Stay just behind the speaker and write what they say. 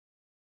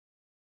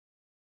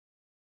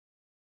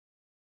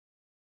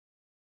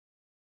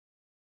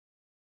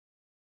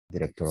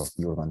Director of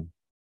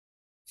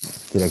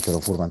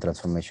Urban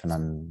Transformation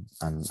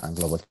and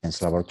Global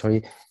Change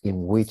Laboratory,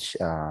 in which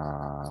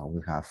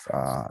we have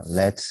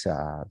led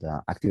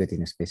the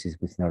activating spaces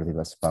with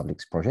neurodiverse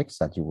publics projects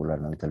that you will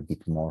learn a little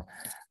bit more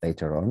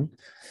later on.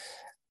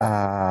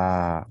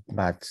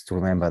 But to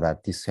remember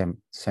that this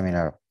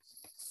seminar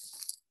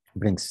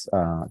brings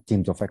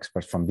teams of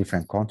experts from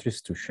different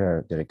countries to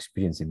share their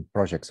experience in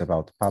projects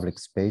about public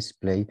space,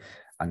 play,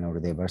 and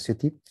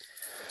neurodiversity.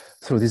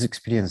 Through this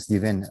experience, the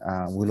event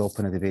will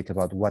open a debate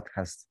about what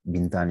has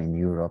been done in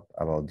Europe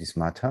about this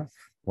matter,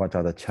 what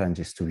are the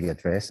challenges to be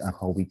addressed, and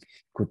how we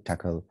could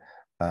tackle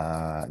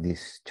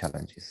these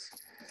challenges.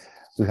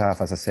 We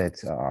have, as I said,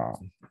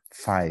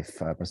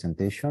 5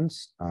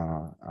 presentations.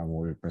 I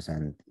will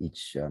present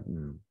each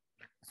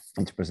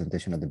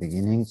presentation at the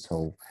beginning.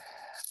 So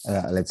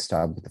let's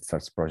start with the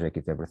first project,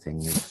 if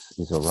everything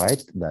is all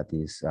right. That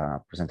is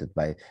presented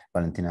by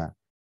Valentina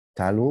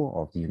Talu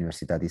of the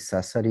Università di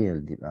Sassari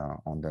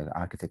on the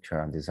Architecture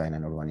and Design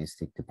and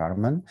Urbanistic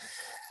department,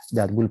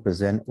 that will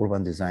present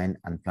urban design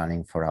and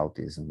planning for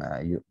autism.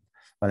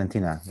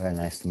 Valentina, very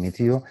nice to meet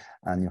you,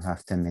 and you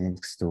have 10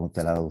 minutes to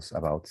tell us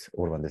about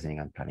urban design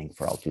and planning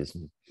for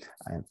autism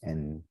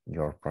and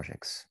your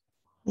projects.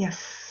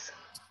 Yes,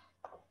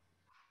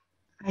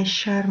 I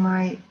share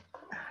my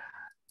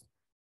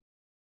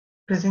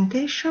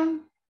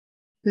presentation.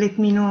 Let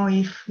me know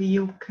if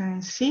you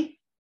can see.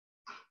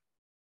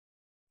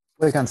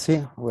 We can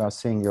see, we are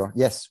seeing your,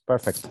 yes,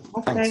 perfect.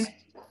 Okay. Thanks.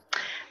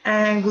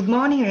 And good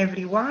morning,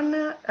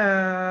 everyone.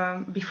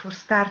 Before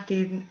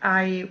starting,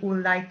 I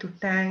would like to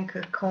thank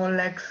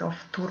colleagues of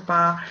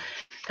Turba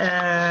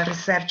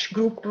Research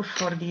Group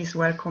for this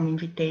welcome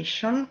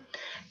invitation.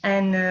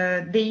 And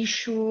the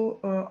issue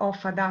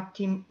of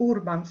adapting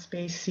urban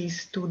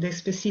spaces to the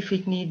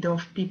specific need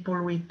of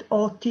people with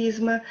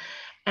autism,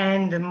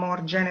 and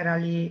more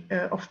generally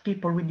of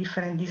people with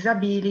different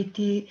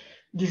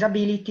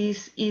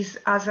disabilities is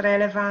as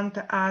relevant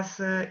as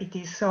it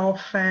is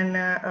often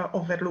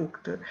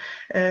overlooked.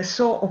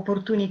 So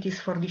opportunities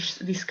for this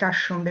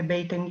discussion,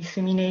 debate, and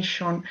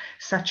dissemination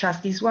such as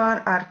this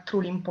one are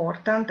truly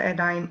important, and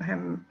I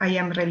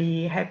am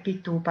really happy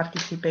to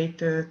participate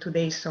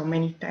today, so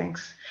many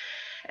thanks.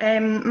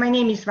 My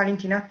name is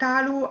Valentina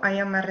Talu. I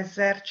am a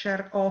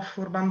researcher of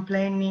urban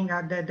planning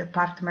at the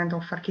Department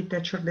of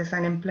Architecture,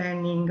 Design and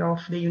Planning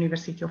of the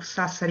University of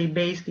Sassari,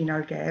 based in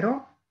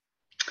Alghero.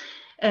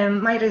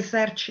 My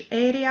research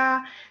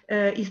area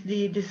is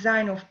the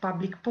design of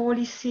public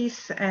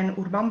policies and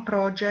urban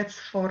projects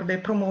for the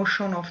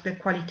promotion of the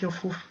quality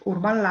of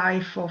urban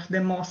life of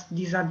the most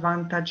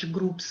disadvantaged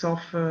groups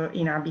of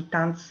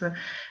inhabitants,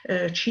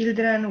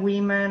 children,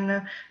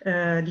 women,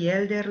 the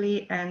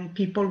elderly, and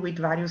people with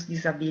various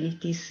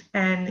disabilities.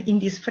 And in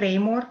this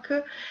framework,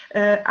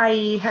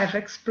 I have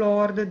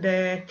explored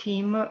the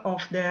theme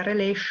of the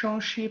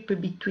relationship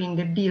between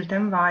the built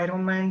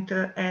environment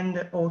and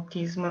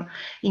autism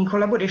in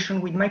collaboration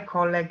with my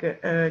colleague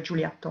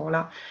Giulia Tola.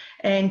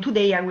 And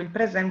today I will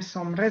present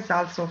some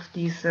results of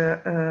this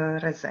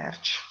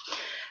research.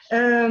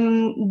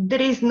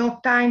 There is no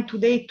time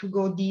today to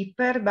go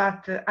deeper,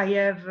 but I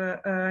have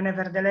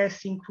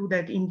nevertheless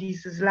included in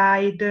this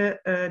slide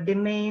the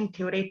main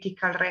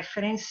theoretical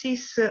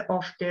references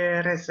of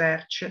the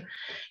research.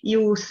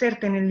 You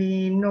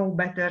certainly know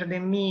better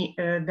than me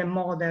the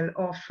model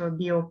of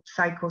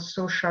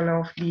biopsychosocial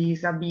of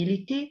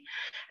disability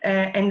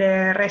and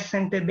the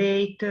recent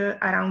debate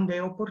around the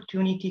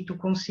opportunity to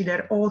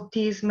consider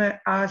autism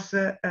as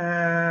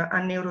a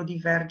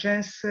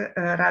neurodivergence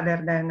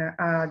rather than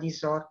a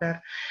disorder.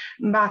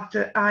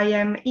 But I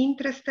am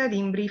interested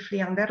in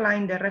briefly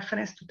underlining the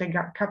reference to the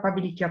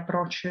capability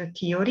approach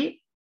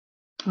theory,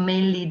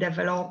 mainly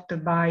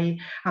developed by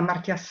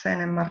Amartya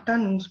Sen and Marta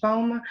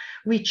Nussbaum,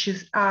 which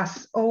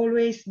has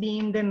always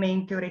been the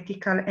main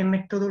theoretical and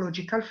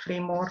methodological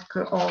framework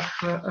of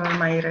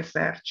my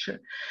research.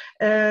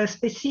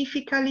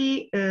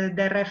 Specifically,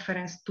 the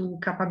reference to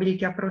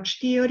capability approach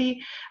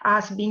theory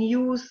has been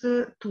used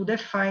to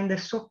define the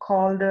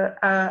so-called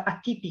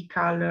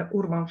atypical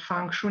urban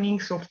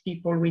functionings of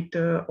people with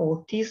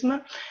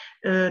autism,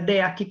 the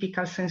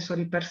atypical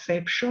sensory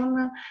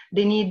perception,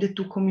 the need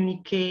to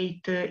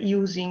communicate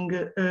using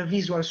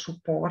visual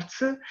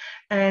supports,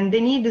 and the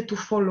need to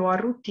follow a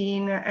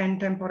routine and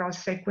temporal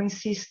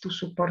sequences to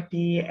support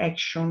the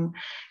action.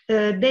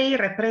 They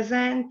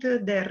represent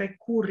the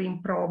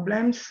recurring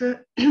problems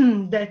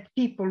that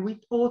people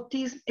with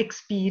autism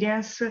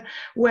experience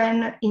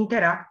when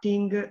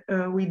interacting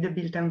with the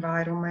built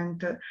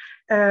environment.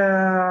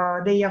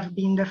 They have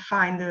been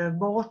defined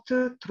both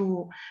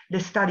through the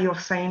study of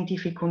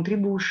scientific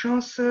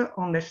contributions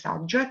on the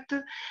subject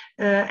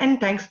and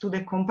thanks to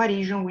the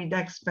comparison with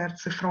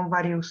experts from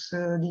various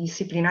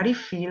disciplinary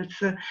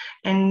fields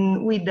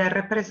and with the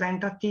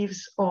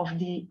representatives of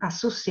the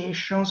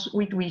associations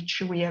with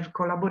which we have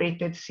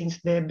collaborated since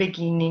the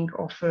beginning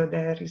of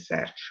the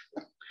research.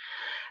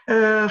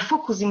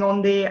 Focusing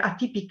on the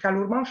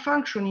atypical urban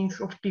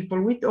functionings of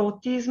people with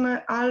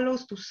autism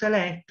allows to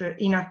select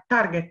in a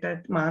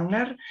targeted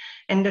manner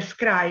and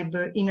describe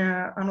in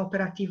an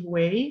operative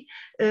way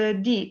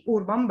the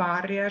urban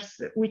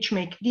barriers which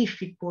make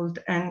difficult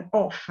and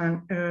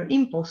often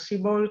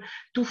impossible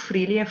to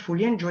freely and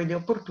fully enjoy the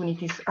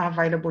opportunities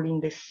available in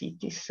the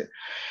cities.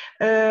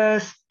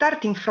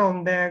 Starting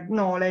from the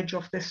knowledge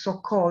of the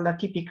so-called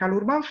atypical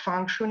urban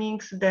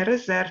functionings, the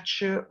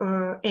research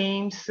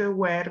aims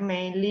were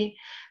mainly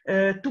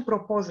to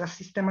propose a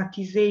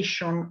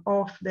systematization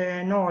of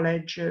the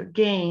knowledge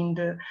gained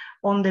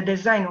on the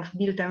design of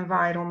built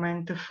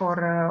environment for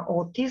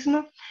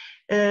autism,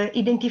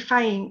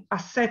 identifying a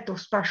set of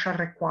spatial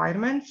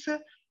requirements,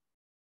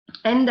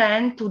 and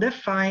then to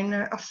define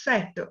a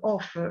set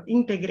of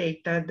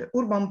integrated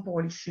urban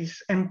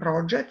policies and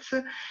projects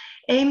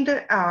aimed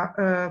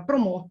at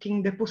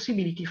promoting the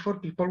possibility for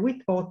people with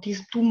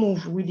autism to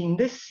move within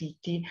the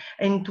city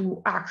and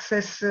to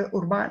access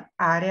urban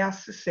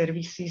areas,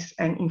 services,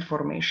 and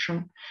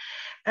information.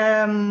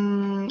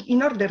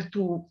 In order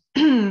to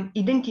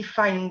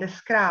identify and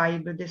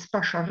describe the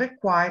spatial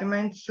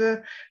requirements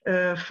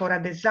for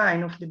a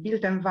design of the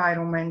built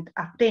environment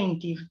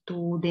attentive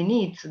to the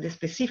needs, the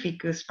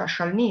specific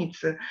spatial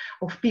needs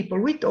of people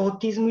with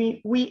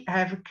autism, we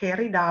have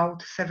carried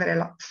out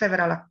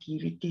several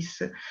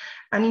activities.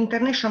 An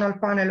international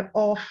panel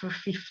of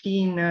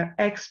 15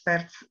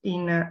 experts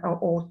in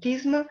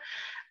autism,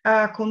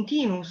 a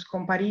continuous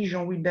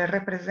comparison with the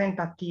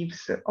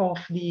representatives of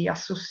the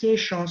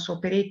associations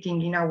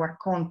operating in our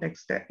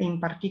context, in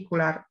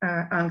particular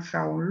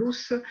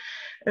ANSA-ONLUS,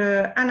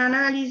 an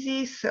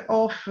analysis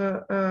of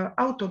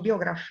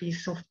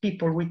autobiographies of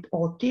people with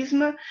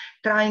autism,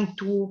 trying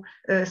to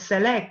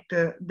select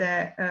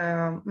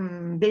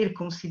their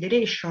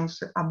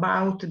considerations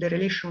about the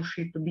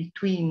relationship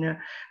between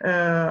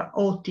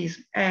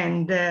autism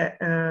and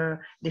the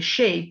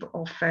shape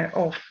of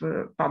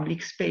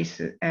public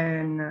space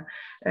and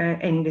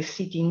the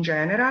city in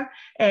general,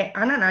 and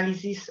an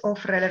analysis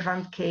of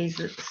relevant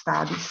case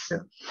studies.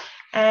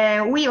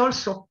 We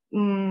also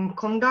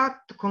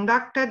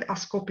conducted a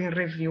scoping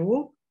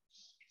review.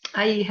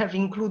 I have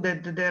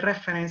included the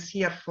reference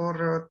here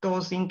for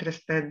those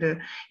interested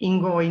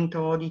in going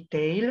to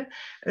detail,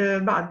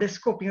 but the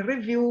scoping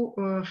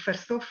review,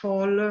 first of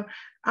all,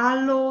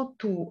 allow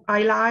to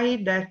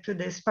highlight that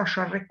the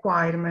spatial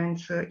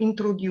requirements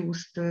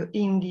introduced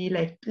in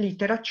the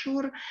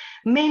literature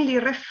mainly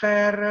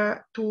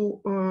refer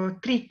to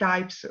three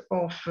types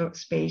of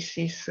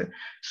spaces: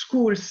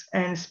 schools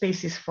and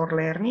spaces for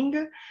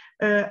learning,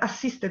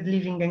 assisted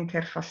living and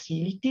care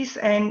facilities,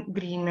 and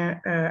green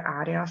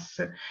areas.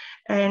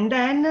 And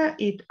then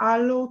it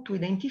allows to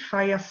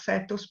identify a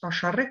set of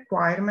spatial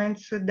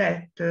requirements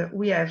that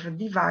we have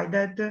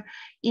divided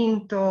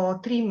into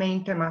three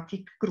main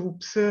thematic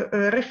groups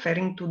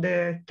referring to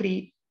the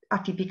three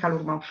atypical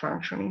urban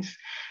functionings: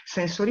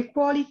 sensory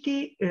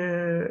quality,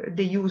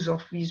 the use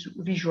of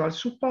visual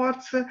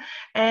supports,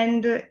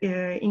 and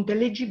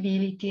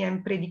intelligibility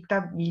and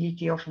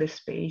predictability of the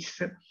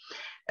space.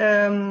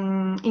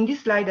 In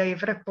this slide, I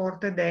have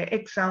reported the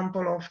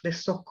example of the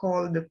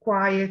so-called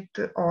quiet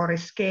or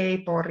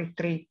escape or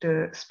retreat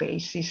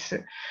spaces.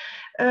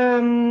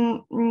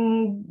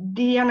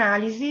 The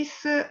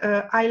analysis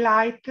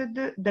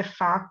highlighted the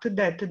fact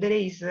that there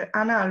is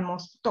an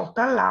almost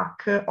total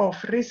lack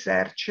of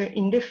research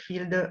in the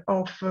field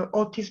of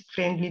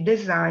autism-friendly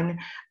design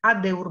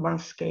at the urban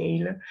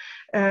scale.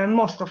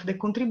 Most of the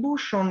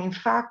contribution, in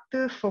fact,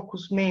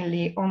 focus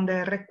mainly on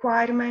the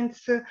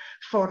requirements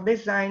for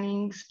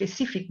designing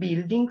specific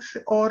buildings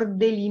or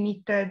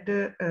delimited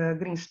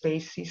green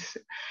spaces.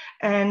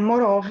 And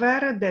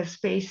moreover, the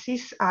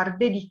spaces are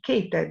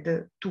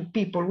dedicated to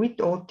people with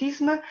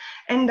autism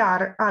and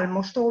are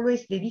almost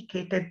always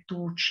dedicated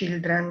to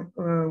children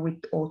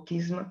with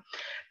autism.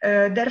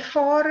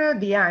 Therefore,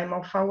 the aim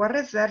of our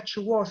research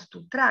was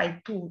to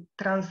try to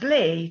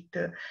translate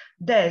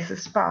these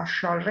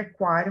spatial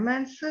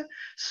requirements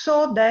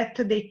so that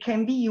they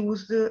can be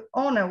used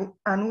on an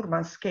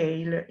urban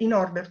scale in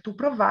order to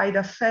provide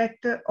a set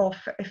of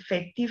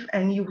effective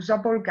and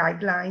usable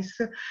guidelines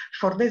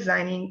for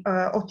designing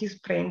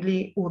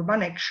autism-friendly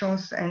urban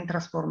actions and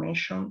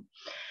transformation.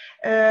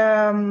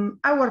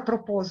 Our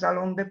proposal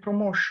on the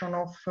promotion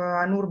of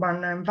an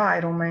urban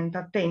environment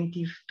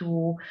attentive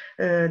to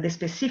the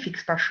specific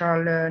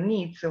spatial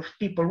needs of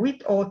people with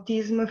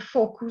autism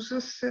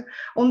focuses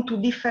on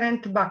two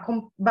different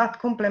but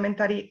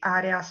complementary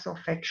areas of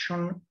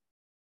action.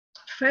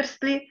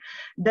 Firstly,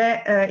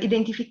 the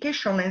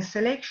identification and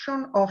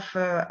selection of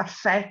a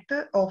set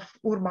of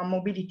urban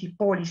mobility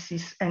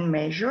policies and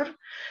measures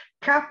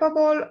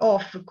capable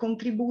of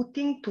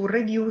contributing to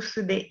reduce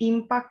the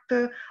impact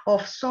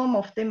of some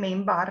of the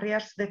main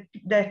barriers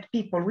that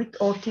people with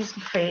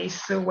autism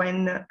face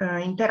when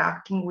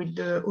interacting with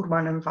the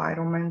urban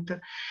environment,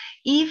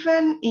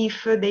 even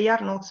if they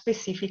are not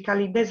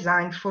specifically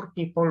designed for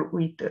people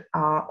with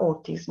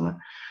autism.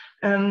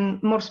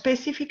 More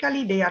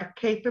specifically, they are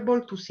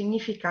capable to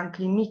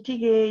significantly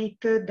mitigate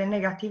the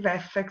negative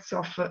effects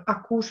of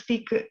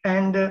acoustic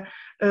and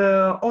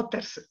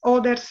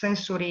other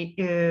sensory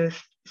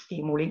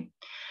stimuli.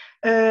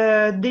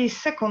 The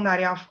second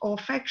area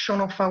of action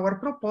of our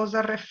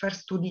proposal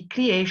refers to the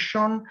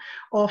creation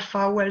of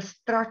a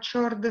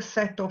well-structured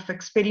set of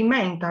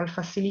experimental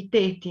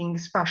facilitating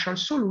spatial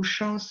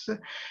solutions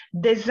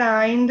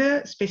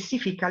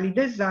specifically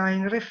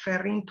designed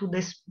referring to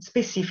the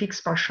specific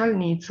spatial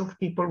needs of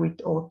people with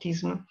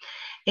autism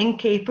and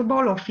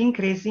capable of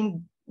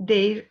increasing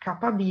their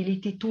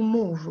capability to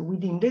move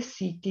within the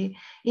city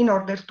in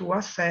order to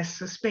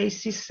access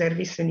spaces,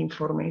 service, and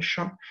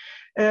information.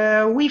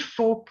 We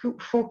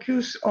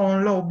focus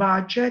on low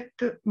budget,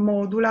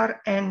 modular,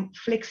 and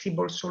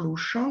flexible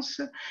solutions,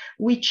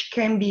 which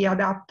can be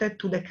adapted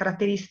to the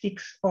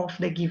characteristics of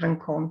the given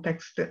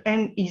context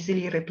and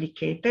easily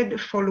replicated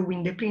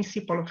following the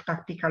principle of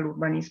tactical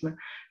urbanism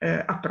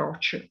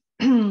approach.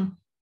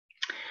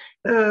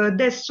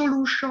 The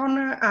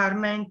solutions are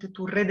meant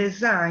to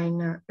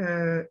redesign,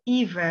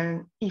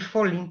 even if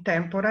falling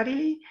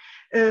temporarily,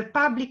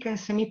 public and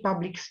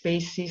semi-public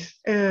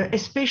spaces,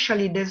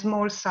 especially the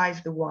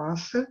small-sized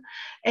ones,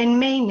 and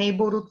main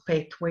neighborhood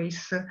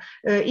pathways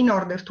in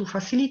order to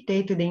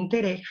facilitate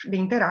the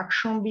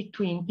interaction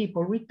between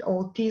people with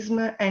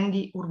autism and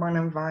the urban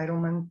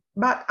environment,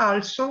 but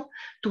also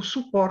to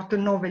support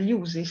novel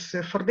uses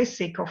for the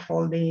sake of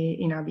all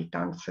the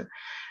inhabitants.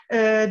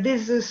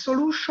 This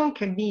solution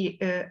can be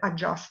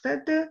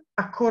adjusted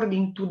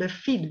according to the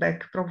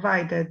feedback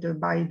provided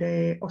by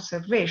the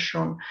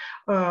observation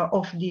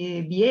of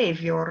the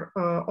behavior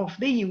of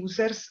the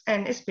users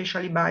and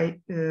especially by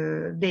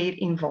their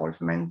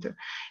involvement.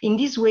 In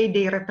this way,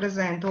 they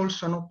represent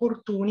also an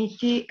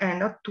opportunity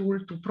and a tool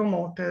to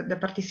promote the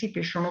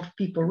participation of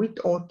people with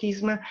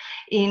autism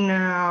in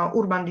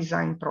urban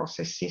design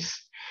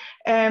processes.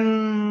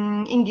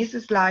 In this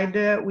slide,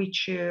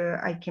 which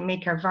I can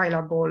make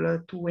available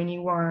to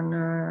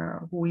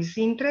anyone who is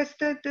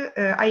interested,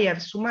 I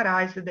have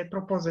summarized the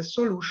proposed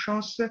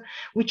solutions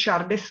which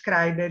are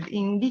described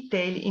in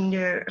detail in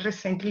the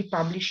recently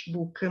published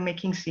book,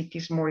 Making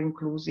Cities More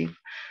Inclusive,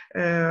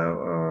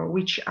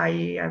 which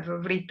I have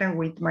written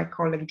with my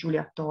colleague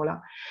Giulia Tola.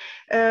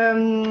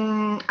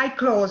 I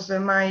close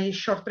my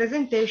short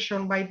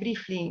presentation by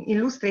briefly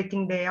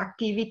illustrating the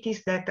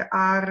activities that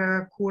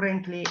are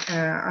currently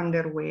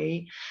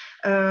underway.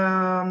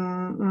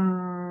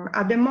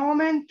 At the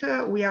moment,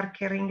 we are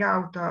carrying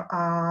out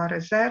a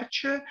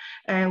research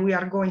and we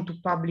are going to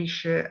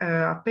publish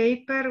a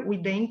paper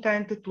with the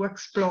intent to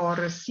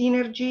explore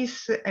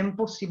synergies and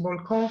possible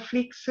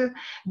conflicts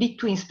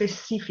between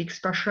specific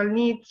spatial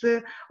needs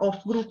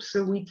of groups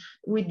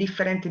with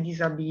different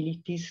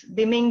disabilities.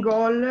 The main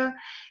goal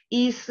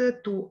is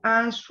to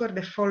answer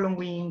the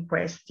following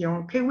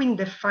question. Can we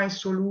define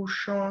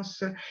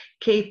solutions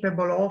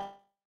capable of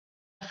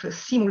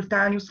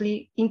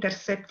simultaneously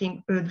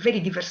intercepting very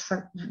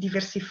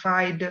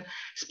diversified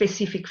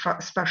specific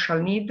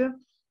spatial need?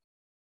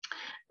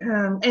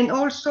 And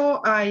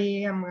also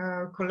I am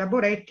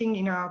collaborating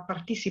in a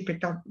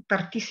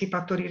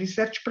participatory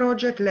research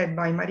project led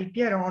by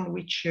Pieron,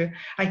 which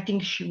I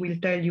think she will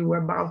tell you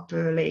about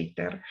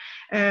later.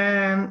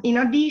 In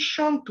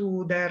addition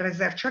to the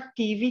research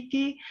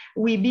activity,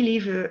 we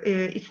believe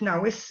it's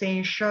now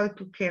essential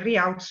to carry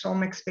out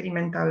some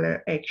experimental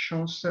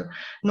actions,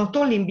 not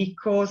only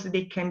because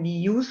they can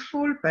be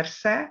useful per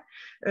se,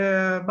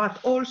 but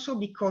also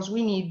because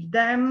we need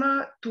them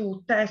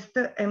to test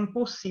and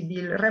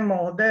possibly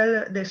remodel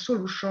the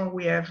solution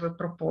we have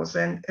proposed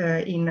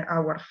in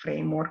our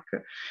framework.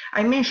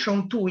 I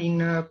mentioned two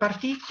in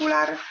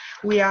particular.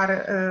 We are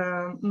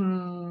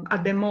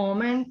at the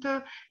moment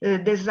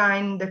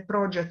designing the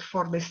project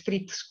for the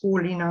street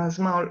school in a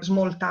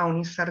small town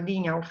in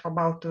Sardinia of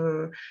about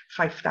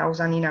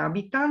 5,000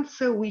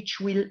 inhabitants, which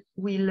will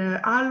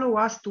allow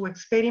us to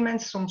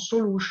experiment some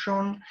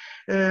solution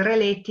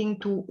relating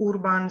to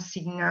urban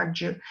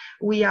signage.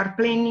 We are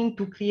planning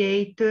to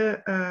create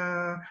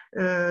an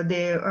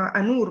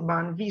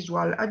urban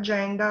visual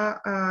agenda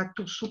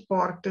to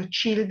support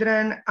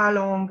children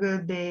along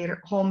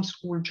their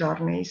homeschool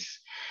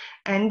journeys.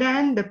 And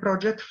then the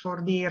project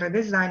for the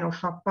redesign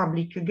of a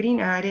public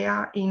green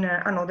area in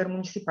another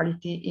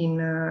municipality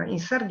in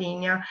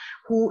Sardinia,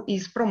 who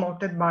is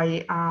promoted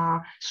by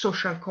a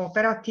social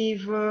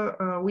cooperative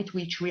with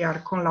which we are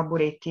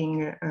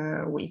collaborating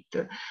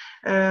with.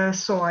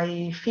 So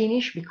I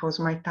finish because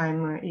my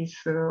time is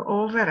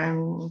over,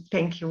 and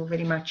thank you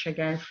very much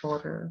again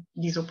for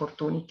this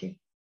opportunity.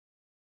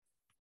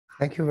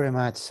 Thank you very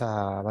much,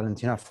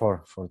 Valentina,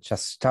 for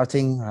just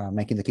starting,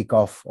 making the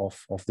kickoff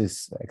of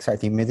this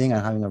exciting meeting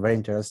and having a very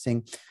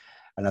interesting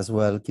and as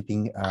well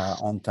keeping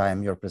on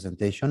time your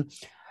presentation.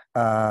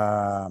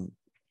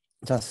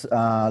 Just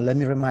let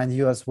me remind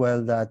you as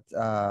well that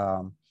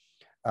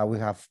we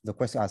have the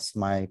question as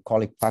my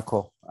colleague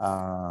Paco,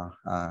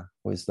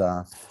 who is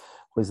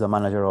the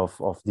manager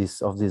of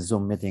this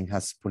Zoom meeting,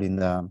 has put in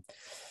the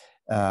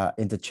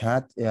in the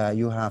chat.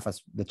 You have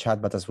the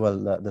chat, but as well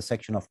the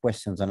section of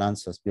questions and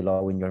answers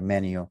below in your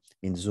menu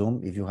in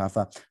Zoom. If you have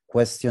a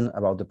question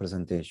about the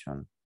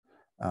presentation,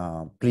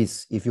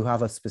 please, if you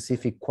have a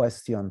specific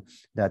question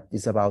that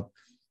is about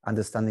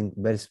understanding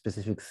very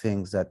specific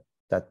things that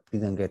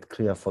didn't get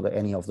clear for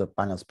any of the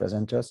panel's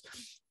presenters,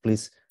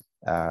 please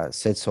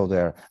say so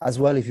there. As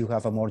well, if you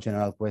have a more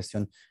general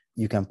question,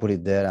 you can put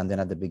it there, and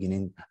then at the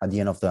beginning, at the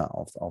end of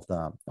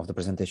the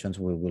presentations,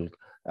 we will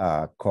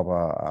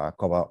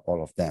cover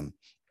all of them.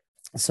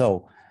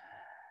 So,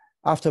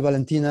 after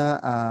Valentina,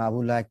 I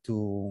would like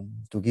to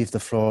give the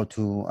floor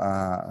to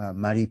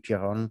Marie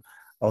Pieron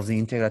of the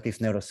Integrative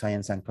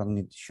Neuroscience and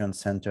Cognition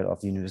Center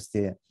of the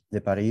Université de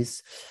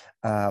Paris,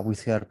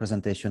 with her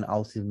presentation,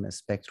 Autism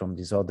Spectrum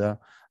Disorder,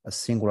 a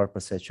Singular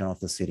Perception of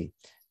the City.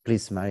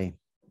 Please, Marie,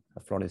 the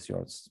floor is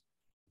yours.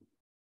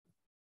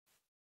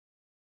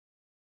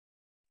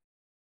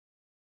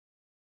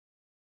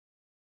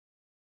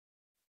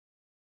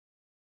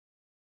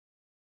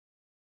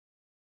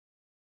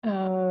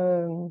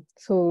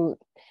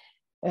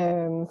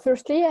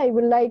 Firstly, I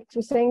would like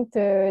to thank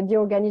the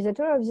organizer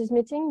of this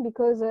meeting,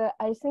 because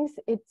I think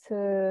it's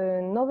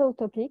a novel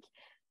topic,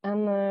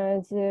 and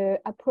the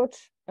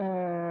approach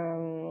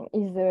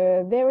is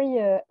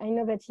very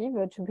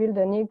innovative to build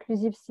an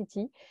inclusive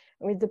city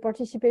with the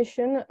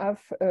participation of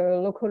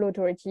local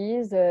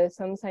authorities,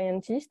 some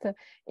scientists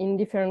in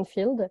different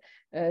fields,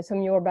 some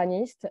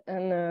urbanists,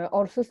 and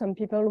also some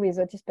people with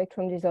autism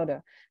spectrum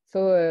disorder.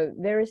 So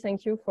very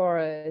thank you for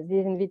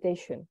this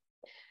invitation.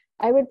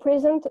 I will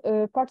present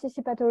a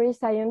participatory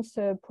science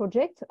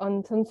project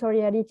on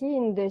sensoriality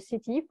in the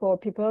city for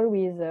people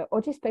with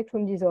autism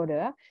spectrum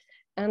disorder.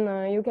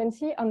 And you can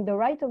see on the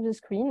right of the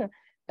screen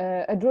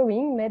a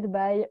drawing made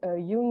by a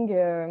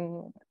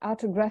young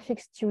art graphic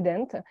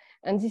student.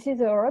 And this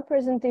is a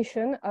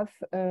representation of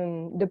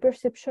the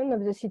perception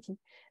of the city.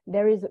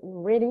 There is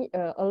really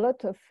a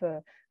lot of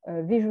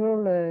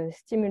visual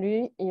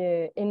stimuli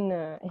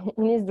in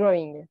his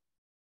drawing.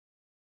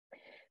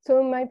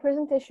 So my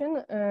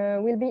presentation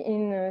will be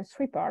in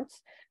 3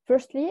 parts.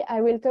 Firstly,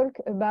 I will talk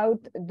about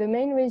the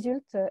main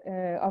result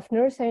of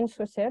neuroscience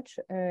research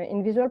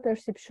in visual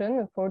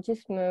perception for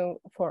autism,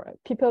 for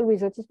people with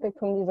autism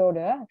spectrum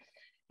disorder.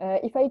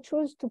 If I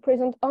choose to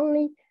present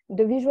only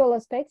the visual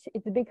aspects,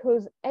 it's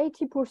because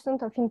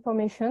 80% of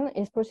information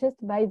is processed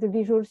by the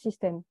visual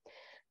system.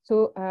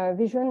 So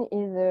vision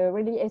is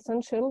really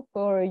essential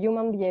for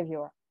human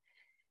behavior.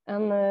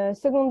 And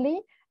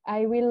secondly,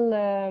 I will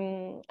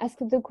ask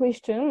the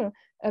question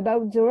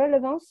about the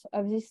relevance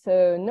of this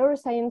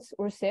neuroscience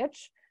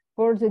research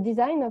for the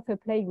design of a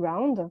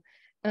playground.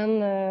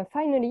 And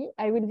finally,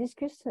 I will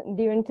discuss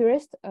the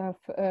interest of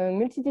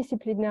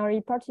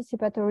multidisciplinary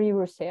participatory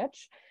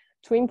research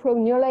to improve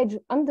knowledge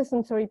on the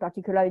sensory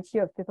particularity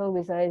of people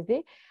with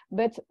ASD,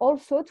 but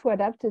also to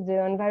adapt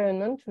the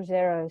environment to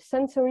their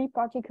sensory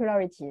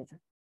particularities.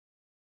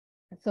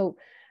 So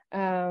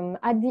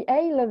at the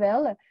A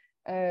level,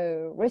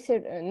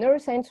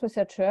 neuroscience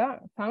researcher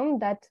found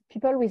that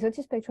people with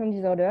autism spectrum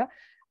disorder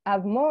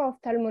have more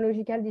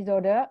ophthalmological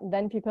disorder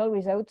than people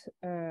without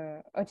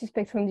autism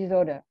spectrum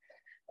disorder.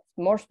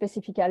 More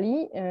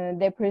specifically,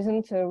 they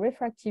present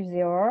refractive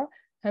error,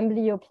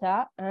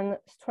 amblyopia, and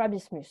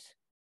strabismus.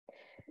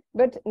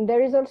 But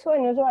there is also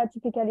another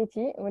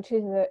atypicality, which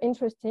is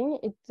interesting.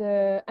 It's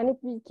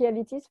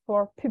atypicalities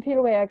for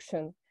pupil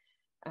reaction.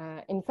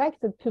 In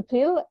fact, the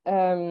pupil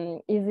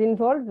is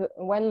involved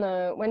when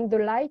the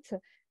light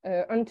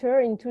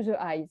enters into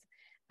the eyes.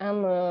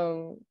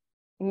 And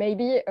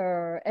maybe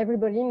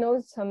everybody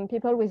knows some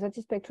people with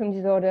autism spectrum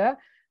disorder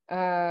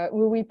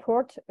who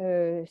report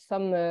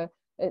that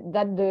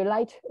the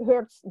light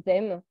hurts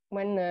them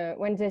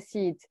when they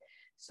see it.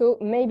 So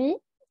maybe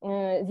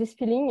this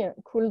feeling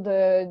could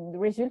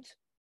result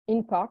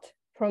in part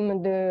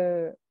from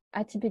the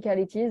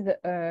atypicalities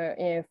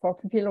for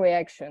pupil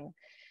reaction.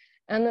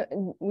 And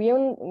we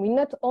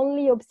not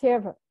only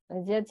observe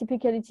the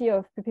atypicality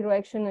of pupil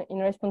reaction in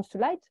response to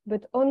light,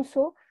 but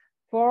also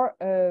for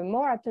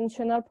more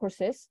attentional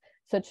process,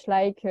 such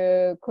like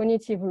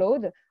cognitive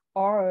load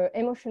or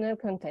emotional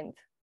content.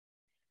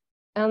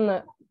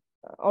 And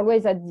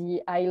always at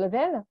the eye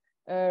level,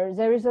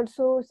 there is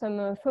also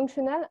some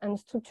functional and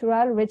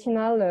structural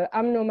retinal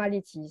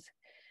abnormalities.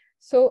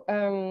 So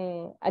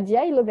at the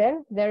eye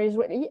level, there is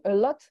really a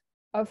lot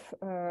of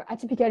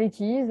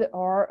atypicalities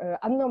or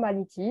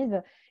abnormalities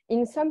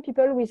in some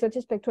people with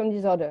autism spectrum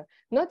disorder,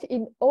 not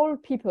in all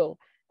people.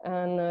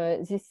 And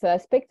this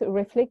aspect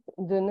reflects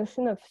the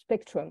notion of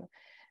spectrum.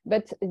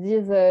 But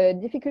these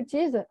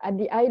difficulties at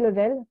the eye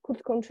level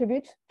could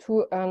contribute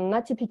to an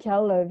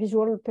atypical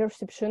visual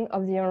perception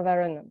of the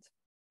environment.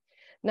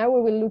 Now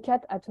we will look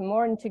at a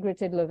more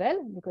integrated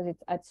level, because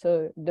it's at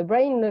the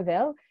brain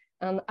level,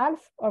 and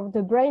half of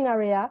the brain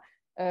area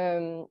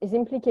is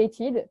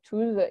implicated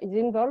is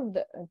involved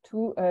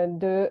to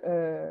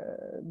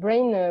the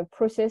brain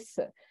process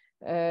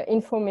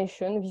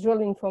information, visual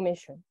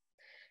information.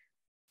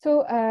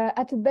 So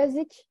at a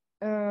basic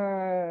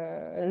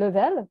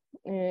level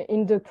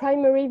in the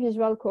primary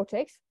visual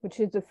cortex, which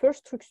is the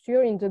first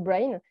structure in the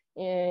brain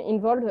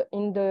involved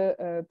in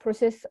the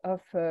process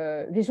of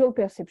visual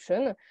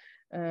perception.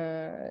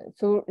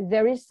 So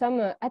there is some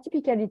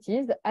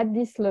atypicalities at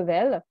this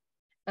level.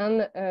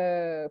 And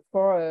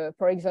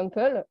for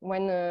example,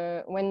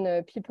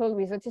 when people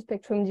with autism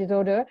spectrum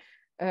disorder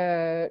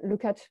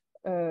look at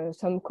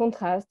some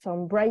contrast,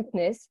 some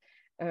brightness,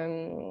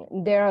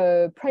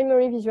 their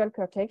primary visual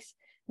cortex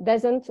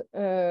doesn't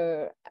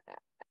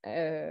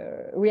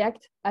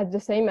react as the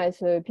same as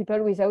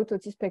people without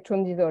autism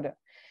spectrum disorder.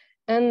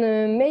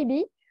 And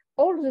maybe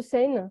all the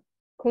same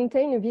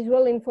contain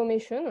visual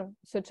information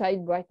such as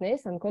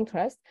brightness and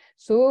contrast.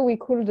 So we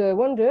could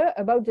wonder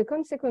about the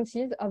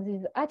consequences of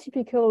this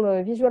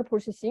atypical visual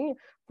processing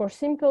for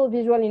simple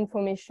visual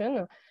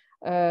information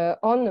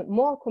on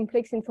more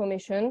complex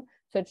information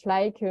such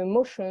like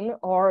motion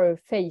or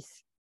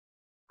face.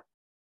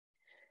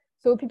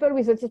 So people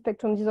with autism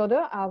spectrum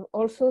disorder have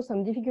also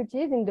some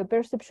difficulties in the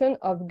perception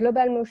of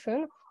global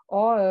motion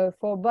or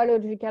for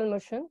biological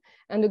motion.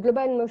 And the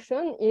global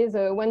motion is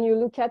when you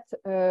look at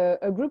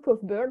a group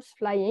of birds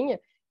flying,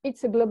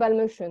 it's a global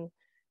motion.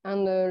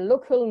 And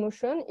local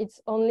motion,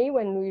 it's only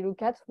when we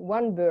look at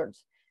one bird.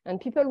 And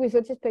people with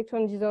autism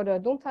spectrum disorder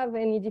don't have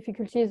any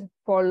difficulties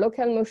for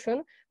local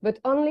motion, but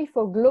only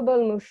for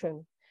global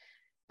motion.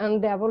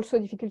 And they have also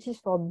difficulties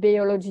for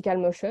biological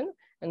motion.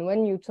 And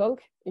when you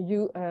talk,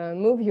 you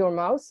move your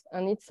mouth,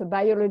 and it's a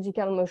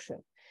biological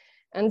motion.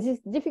 And these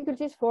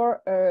difficulties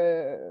for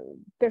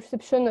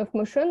perception of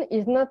motion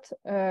is not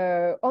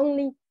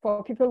only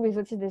for people with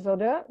autism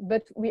disorder,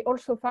 but we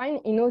also find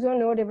in other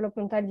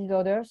neurodevelopmental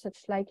disorders, such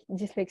like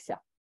dyslexia.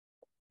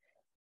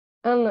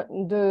 And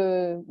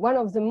one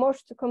of the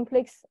most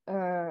complex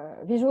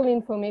visual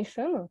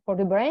information for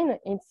the brain,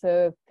 it's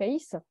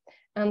face.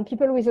 And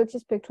people with autism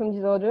spectrum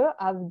disorder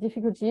have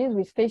difficulties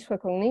with face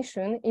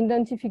recognition,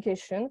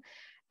 identification,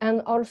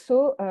 and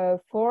also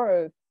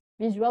for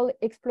visual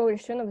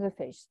exploration of the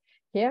face.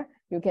 Here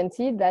you can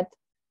see that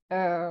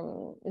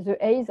the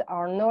eyes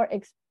are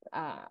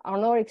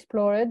not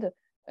explored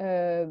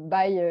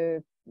by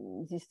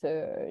this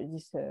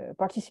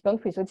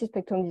participant with autism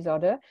spectrum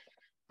disorder.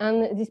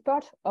 And this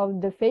part of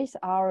the face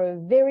are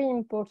very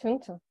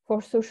important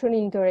for social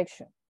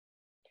interaction.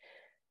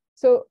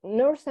 So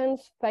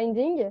neuroscience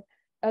finding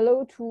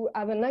allow to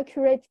have an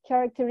accurate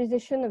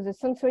characterization of the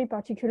sensory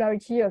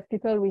particularity of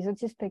people with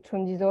autism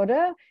spectrum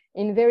disorder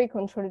in very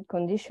controlled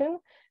conditions,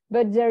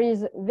 but there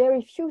is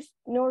very few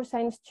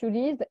neuroscience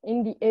studies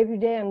in the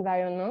everyday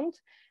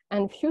environment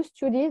and few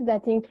studies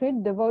that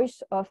include the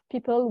voice of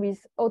people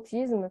with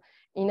autism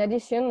in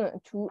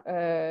addition to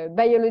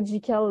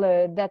biological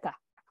data.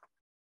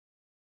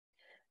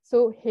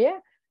 So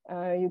here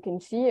you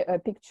can see a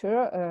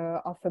picture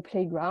of a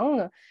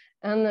playground,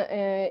 and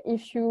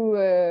if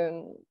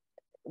you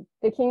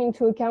taking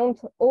into account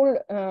all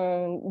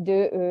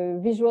the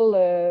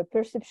visual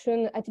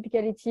perception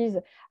atypicalities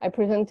I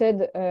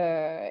presented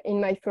in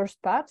my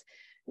first part,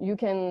 you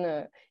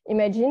can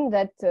imagine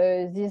that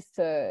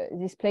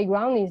this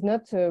playground is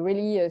not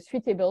really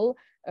suitable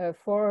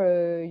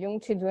for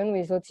young children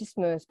with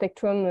autism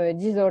spectrum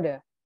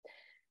disorder.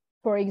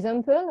 For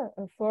example,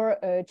 for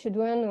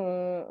children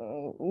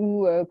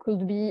who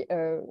could be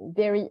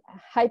very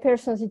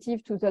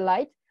hypersensitive to the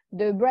light,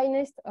 the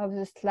brightness of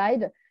the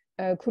slide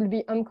could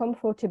be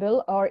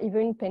uncomfortable or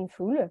even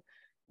painful.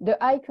 The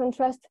high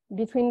contrast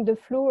between the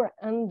floor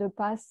and the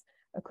path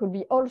could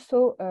be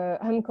also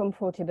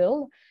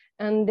uncomfortable.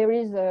 And there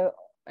is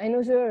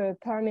another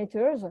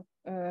parameters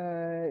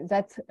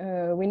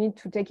that we need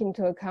to take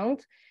into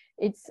account.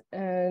 It's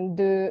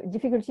the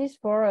difficulties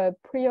for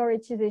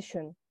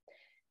prioritization.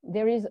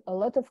 There is a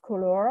lot of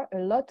color, a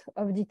lot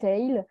of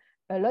detail,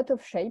 a lot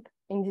of shape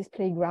in this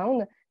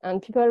playground,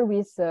 and people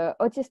with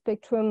autism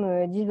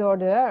spectrum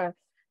disorder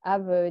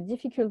have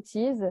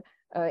difficulties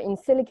in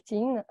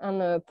selecting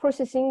and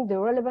processing the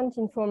relevant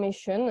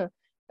information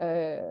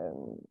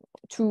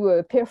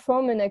to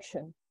perform an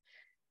action.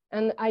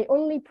 And I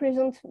only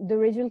present the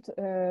result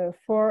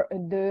for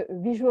the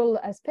visual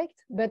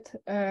aspect, but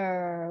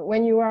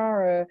when you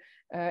are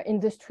in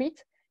the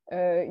street,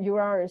 you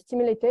are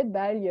stimulated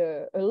by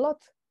a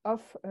lot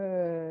of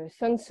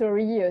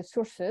sensory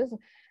sources.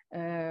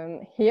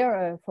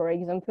 Here, for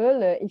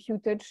example, if you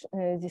touch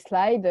the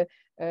slide,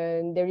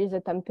 there is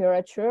a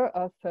temperature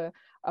of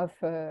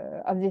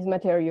these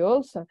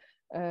materials.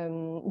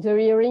 The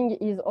hearing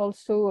is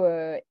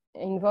also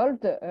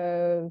involved.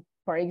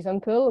 For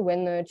example,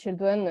 when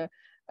children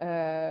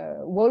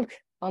walk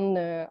on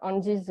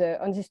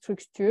this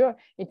structure,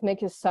 it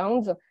makes a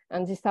sound,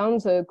 and the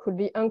sounds could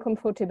be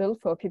uncomfortable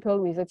for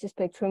people with autism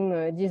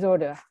spectrum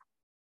disorder.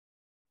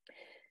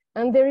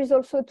 And there is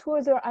also two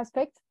other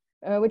aspects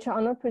which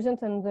are not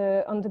present on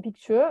the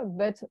picture,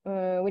 but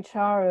which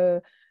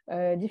are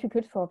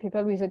difficult for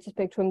people with autism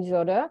spectrum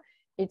disorder.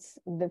 It's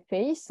the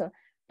face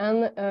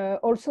and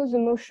also the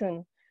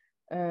motion.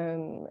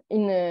 On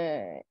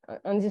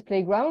this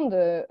playground,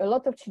 a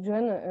lot of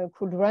children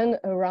could run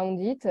around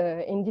it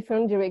in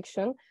different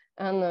directions.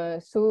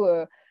 And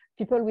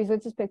people with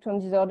autism spectrum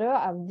disorder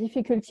have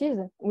difficulties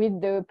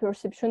with the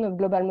perception of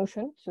global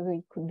motion, so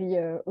it could be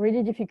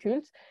really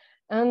difficult.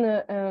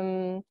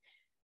 And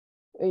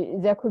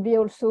there could be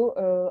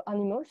also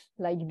animals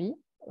like bee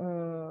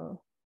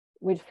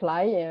will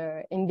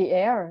fly in the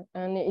air,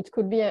 and it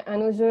could be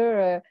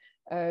another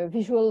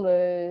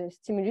visual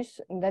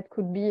stimulus that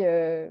could be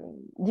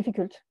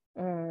difficult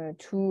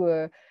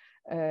to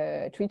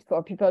treat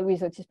for people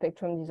with autism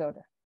spectrum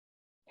disorder.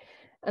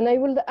 And I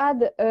will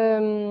add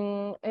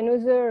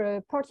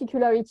another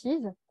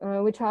particularities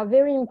which are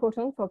very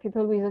important for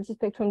people with autism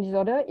spectrum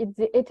disorder. It's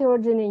the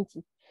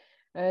heterogeneity.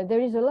 There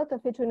is a lot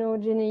of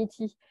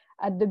heterogeneity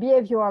at the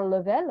behavioral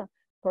level.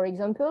 For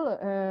example,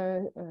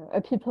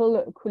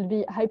 people could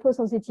be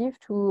hypersensitive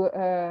to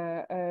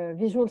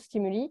visual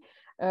stimuli,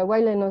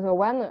 while another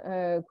one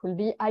could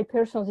be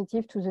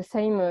hypersensitive to the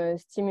same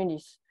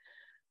stimulus.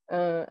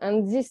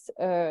 And this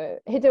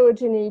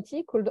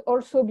heterogeneity could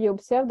also be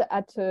observed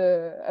at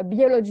a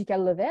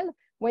biological level.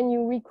 When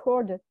you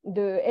record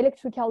the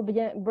electrical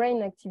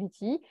brain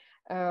activity,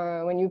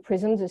 when you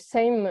present the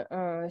same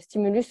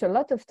stimulus a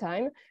lot of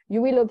time,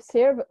 you will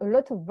observe a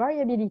lot of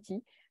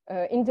variability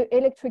in the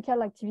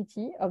electrical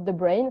activity of the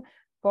brain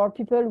for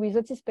people with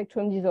autism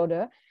spectrum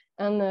disorder.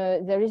 And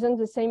there isn't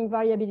the same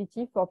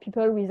variability for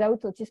people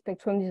without autism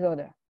spectrum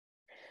disorder.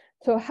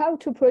 So how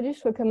to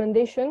produce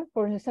recommendation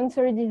for the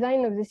sensory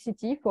design of the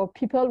city for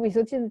people with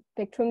autism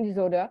spectrum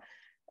disorder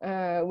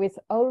with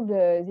all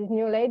this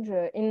knowledge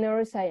in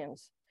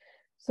neuroscience?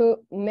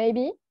 So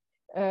maybe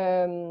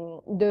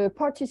the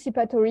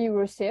participatory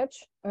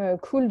research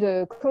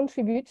could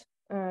contribute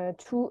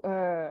to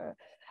a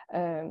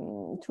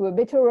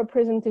better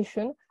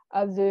representation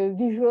of the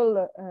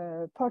visual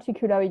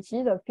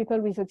particularities of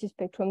people with autism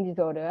spectrum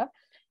disorder.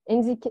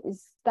 In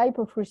this type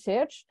of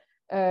research,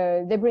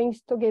 they bring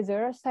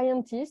together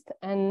scientists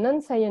and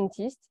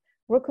non-scientists,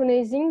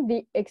 recognizing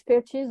the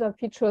expertise of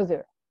each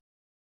other.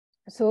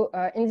 So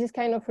in this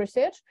kind of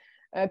research,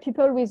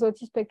 people with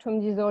autism spectrum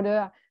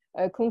disorder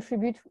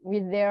contribute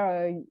with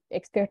their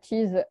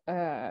expertise,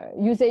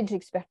 usage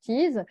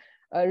expertise,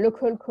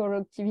 local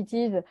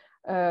collectivities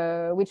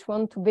which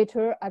want to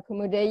better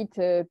accommodate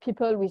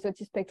people with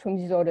autism spectrum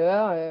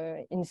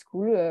disorder in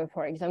school,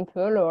 for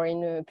example, or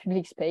in a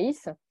public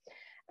space.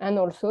 And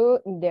also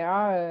there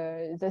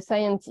are the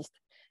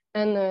scientists.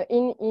 And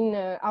in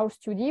our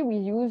study, we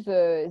use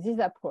this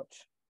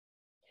approach.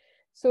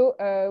 So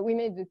we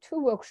made the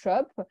 2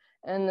 workshops,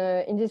 and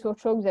in this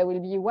workshop, there will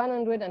be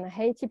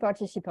 180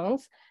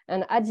 participants.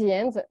 And at the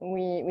end,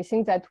 we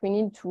think that we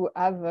need to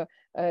have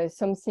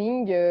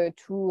something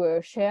to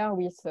share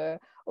with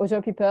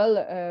other people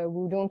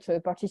who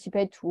don't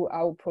participate to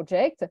our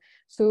project.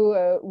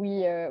 So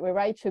we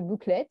write a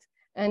booklet.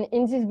 And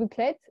in this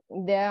booklet,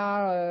 there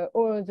are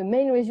all the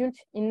main results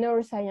in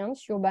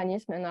neuroscience,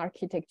 urbanism, and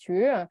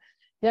architecture.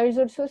 There is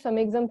also some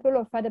example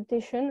of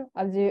adaptation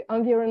of the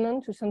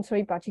environment to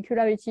sensory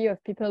particularity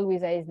of people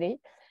with ASD,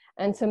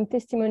 and some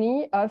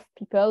testimony of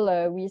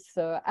people with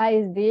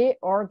ASD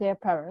or their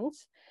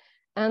parents.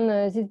 And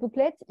this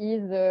booklet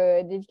is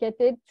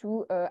dedicated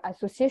to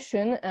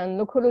association and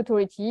local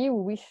authority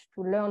who wish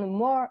to learn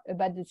more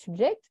about the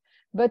subject,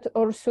 but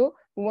also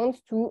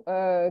wants to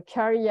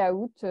carry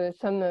out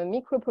some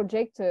micro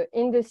project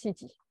in the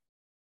city.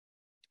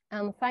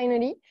 And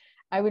finally,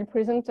 I will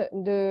present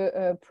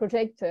the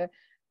project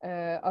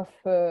of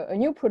a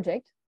new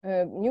project,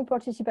 a new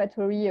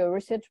participatory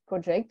research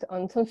project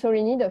on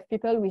sensory need of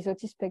people with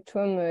autism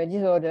spectrum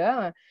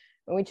disorder,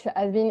 which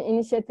has been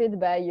initiated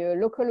by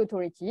local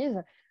authorities,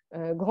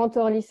 Grand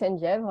Orly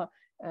Saint-Dièvre.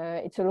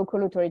 It's a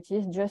local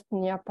authorities just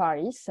near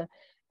Paris,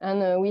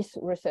 and with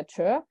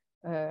researcher,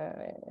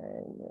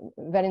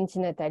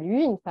 Valentina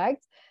Talu, in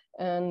fact,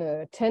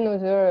 and 10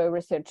 other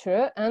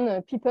researchers,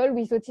 and people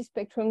with autism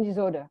spectrum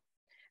disorder.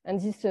 And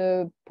this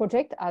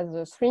project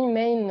has 3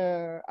 main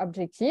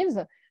objectives.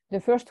 The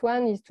first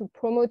one is to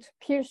promote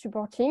peer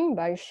supporting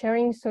by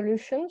sharing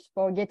solutions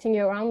for getting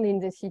around in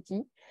the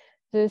city.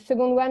 The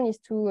second one is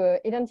to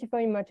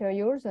identify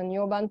materials and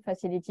urban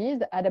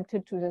facilities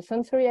adapted to the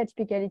sensory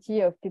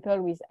atypicality of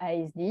people with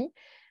ASD.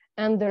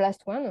 And the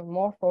last one,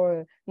 more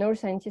for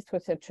neuroscientist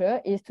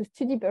researcher, is to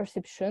study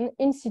perception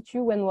in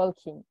situ when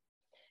walking.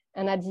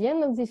 And at the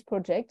end of this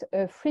project,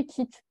 a free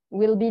kit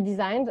will be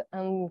designed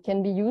and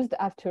can be used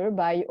after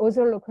by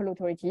other local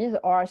authorities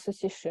or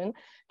associations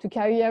to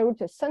carry out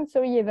a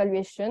sensory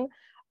evaluation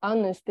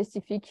on a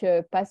specific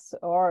path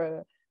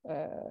or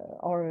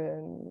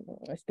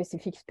a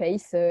specific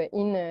space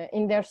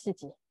in their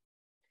city.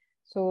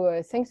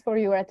 So thanks for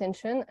your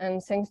attention,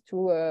 and thanks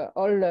to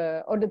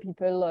all the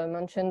people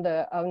mentioned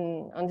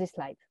on this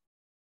slide.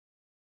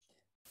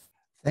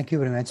 Thank you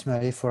very much,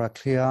 Marie, for a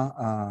clear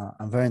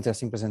and very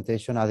interesting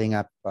presentation, adding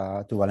up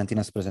to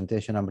Valentina's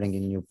presentation and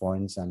bringing new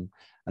points, and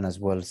as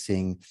well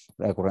seeing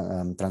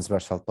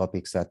transversal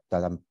topics that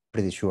I'm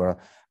pretty sure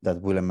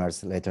that will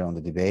emerge later on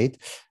the debate.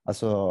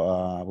 Also,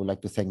 I would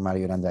like to thank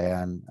Marianne and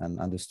Diane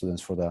and the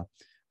students for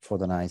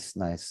the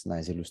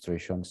nice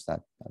illustrations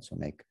that also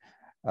make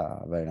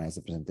Very nice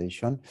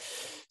presentation.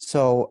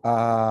 So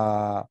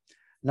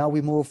now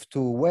we move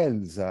to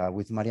Wales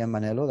with Marianne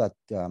Mannello, that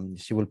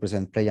she will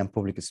present Play and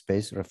Public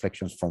Space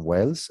Reflections from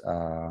Wales.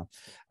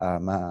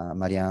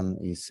 Marianne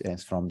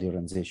is from the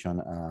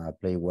organization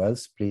Play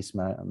Wales. Please,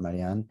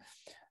 Marianne,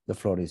 the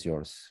floor is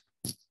yours.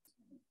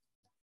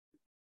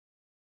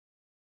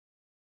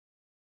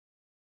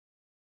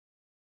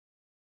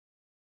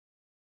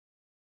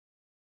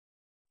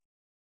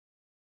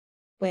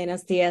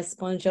 Buenos dias,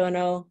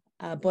 buongiorno,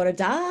 bore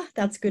da,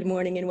 that's good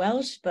morning in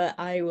Welsh, but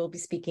I will be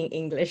speaking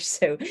English,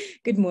 so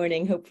good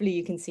morning. Hopefully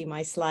you can see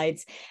my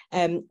slides.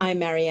 I'm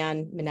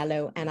Marianne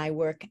Mannello, and I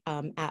work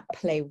at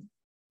Play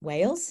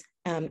Wales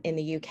in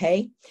the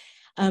UK.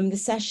 The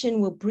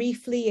session will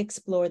briefly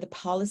explore the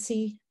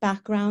policy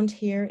background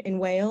here in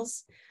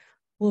Wales.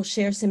 We'll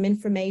share some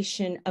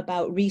information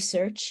about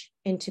research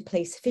into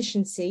place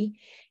efficiency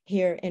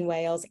here in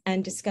Wales,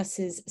 and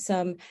discusses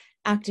some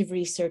active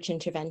research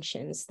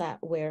interventions that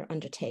we're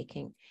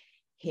undertaking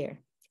here.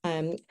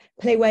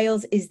 Play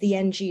Wales is the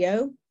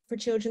NGO for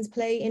children's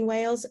play in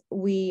Wales.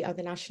 We are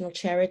the national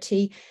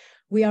charity.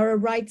 We are a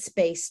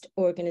rights-based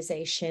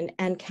organisation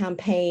and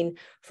campaign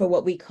for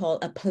what we call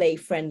a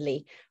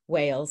play-friendly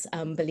Wales,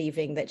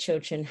 believing that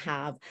children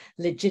have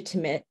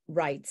legitimate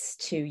rights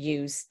to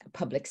use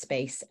public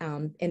space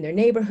in their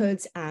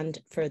neighbourhoods and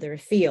further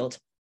afield.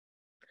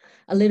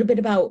 A little bit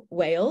about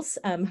Wales.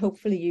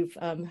 Hopefully you've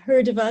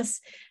heard of us.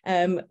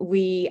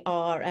 We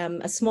are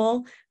a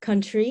small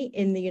country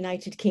in the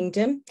United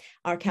Kingdom.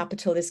 Our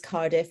capital is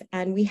Cardiff,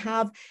 and we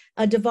have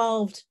a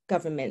devolved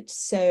government.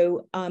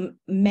 So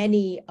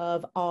many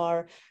of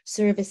our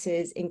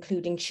services,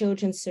 including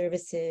children's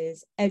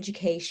services,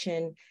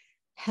 education,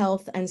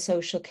 health and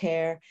social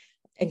care,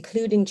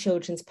 including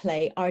children's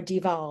play, are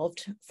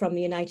devolved from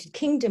the United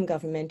Kingdom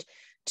government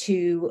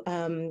to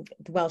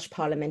the Welsh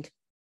Parliament,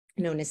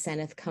 known as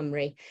Senedd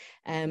Cymru.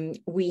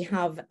 We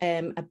have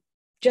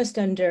just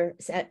under,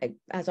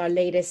 as our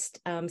latest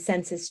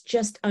census,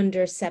 just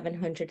under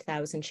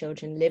 700,000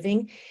 children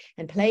living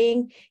and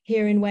playing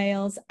here in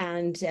Wales,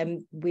 and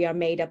we are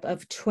made up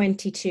of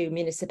 22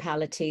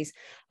 municipalities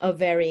of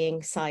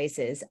varying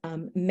sizes,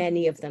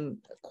 many of them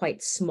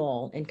quite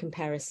small in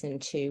comparison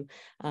to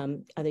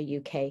other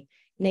UK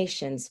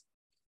nations.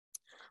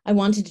 I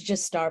wanted to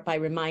just start by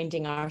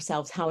reminding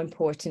ourselves how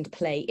important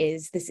play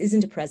is. This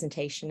isn't a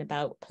presentation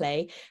about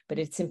play, but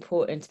it's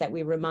important that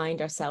we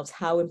remind ourselves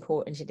how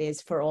important it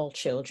is for all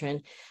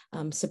children,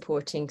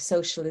 supporting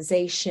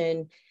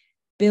socialization,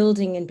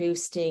 building and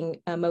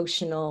boosting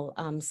emotional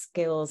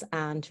skills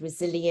and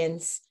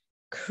resilience,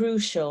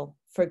 crucial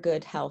for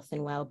good health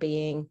and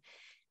well-being,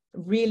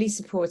 really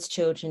supports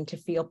children to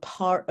feel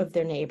part of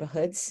their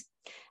neighborhoods,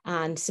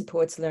 and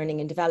supports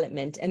learning and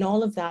development. And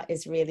all of that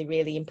is really,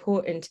 really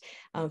important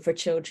for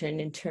children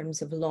in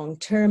terms of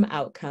long-term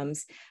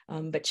outcomes.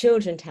 But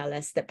children tell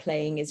us that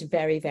playing is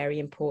very, very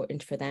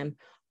important for them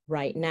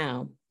right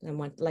now, and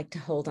would like to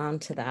hold on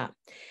to that.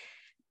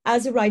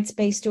 As a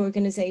rights-based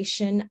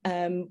organisation,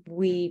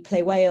 we,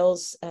 Play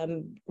Wales,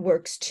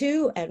 works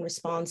to and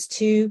responds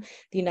to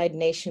the United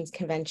Nations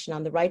Convention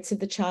on the Rights of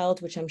the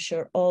Child, which I'm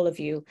sure all of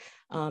you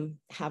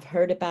have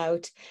heard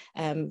about.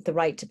 The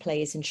right to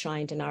play is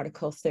enshrined in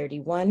Article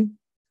 31.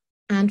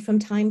 And from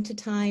time to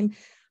time,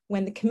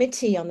 when the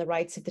Committee on the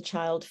Rights of the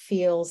Child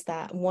feels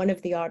that one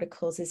of the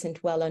articles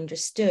isn't well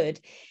understood,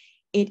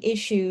 it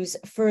issues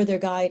further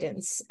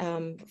guidance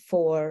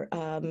for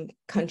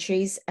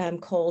countries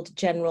called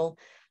General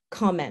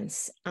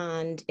Comments.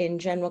 And in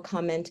General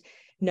Comment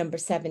number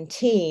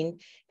 17,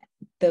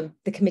 the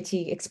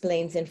committee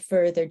explains in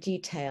further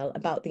detail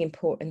about the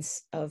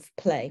importance of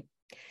play.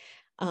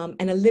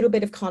 And a little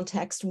bit of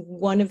context,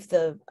 one of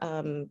the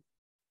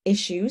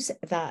issues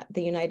that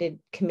the United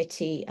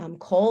Committee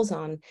calls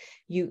on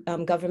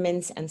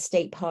governments and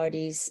state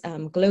parties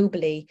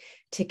globally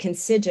to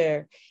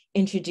consider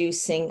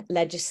introducing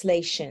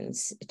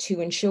legislations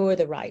to ensure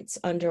the rights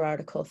under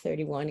Article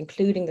 31,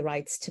 including the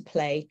rights to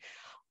play,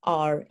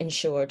 are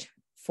ensured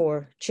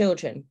for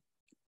children.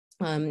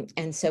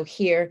 And so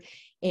here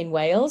in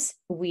Wales,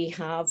 we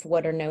have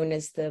what are known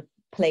as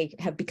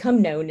have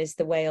become known as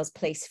the Wales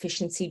Play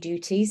Sufficiency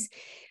Duties.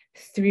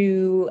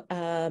 Through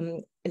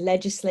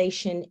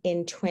legislation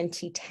in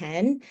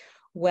 2010,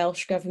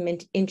 Welsh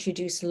Government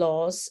introduced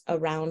laws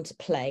around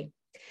play.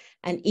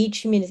 And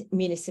each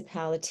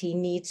municipality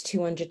needs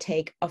to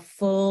undertake a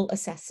full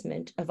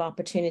assessment of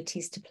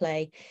opportunities to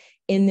play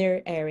in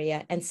their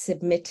area and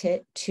submit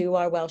it to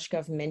our Welsh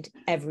Government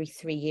every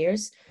 3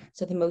 years.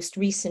 So the most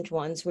recent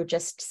ones were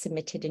just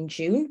submitted in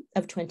June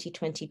of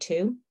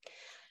 2022.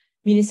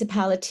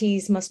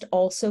 Municipalities must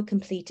also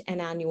complete an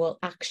annual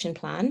action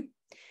plan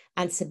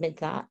and submit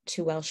that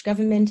to Welsh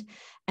Government,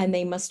 and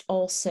they must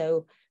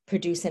also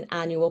produce an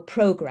annual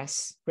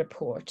progress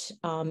report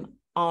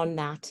on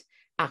that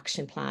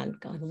action plan,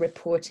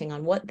 reporting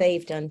on what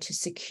they've done to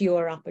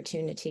secure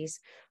opportunities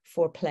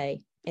for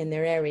play in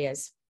their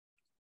areas.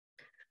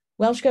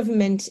 Welsh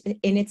Government,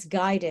 in its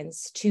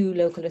guidance to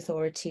local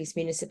authorities,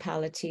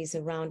 municipalities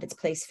around its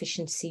play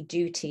sufficiency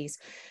duties,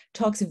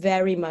 talks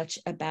very much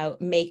about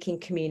making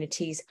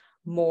communities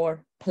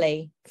more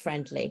play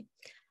friendly.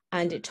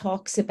 And it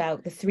talks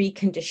about the 3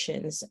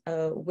 conditions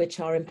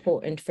which are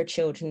important for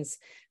children's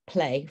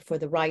play, for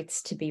the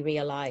rights to be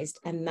realized.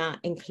 And that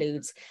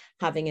includes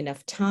having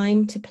enough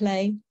time to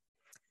play,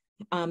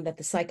 that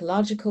the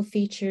psychological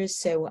features,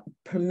 so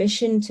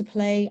permission to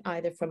play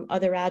either from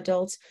other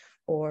adults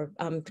or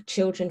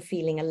children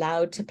feeling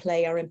allowed to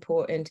play, are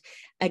important,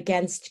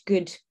 against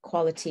good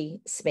quality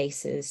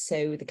spaces.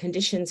 So the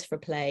conditions for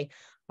play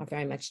are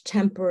very much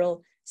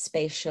temporal,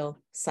 spatial,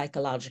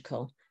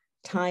 psychological.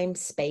 Time,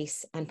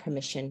 space, and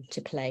permission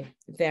to play,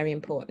 very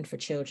important for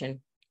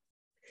children.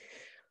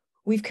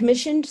 We've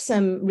commissioned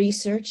some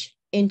research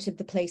into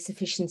the play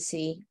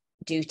sufficiency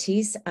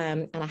duties,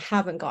 and I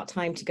haven't got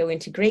time to go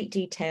into great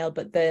detail,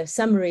 but the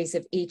summaries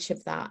of each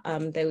of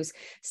those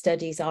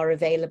studies are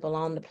available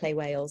on the Play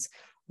Wales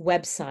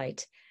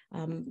website.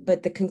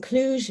 But the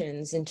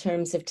conclusions in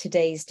terms of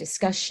today's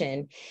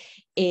discussion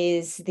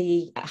is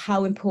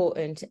how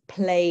important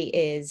play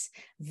is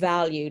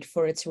valued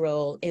for its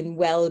role in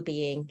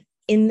well-being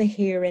in the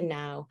here and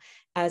now,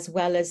 as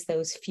well as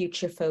those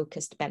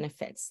future-focused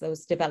benefits,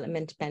 those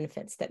development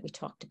benefits that we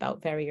talked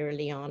about very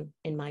early on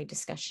in my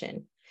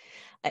discussion.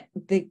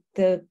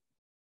 The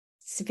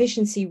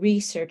sufficiency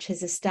research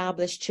has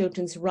established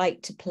children's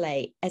right to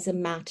play as a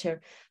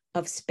matter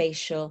of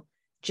spatial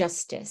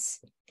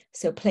justice.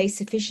 So play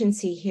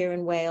sufficiency here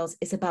in Wales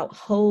is about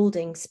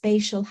holding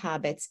spatial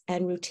habits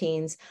and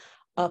routines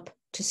up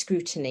to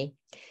scrutiny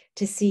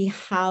to see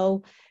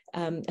how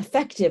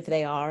effective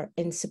they are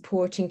in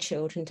supporting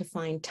children to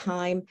find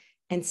time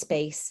and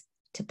space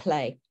to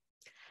play.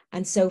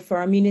 And so for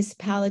our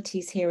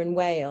municipalities here in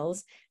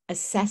Wales,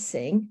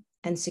 assessing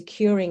and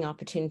securing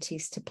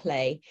opportunities to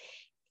play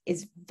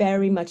is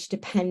very much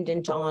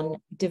dependent on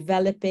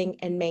developing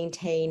and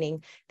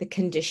maintaining the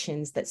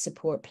conditions that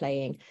support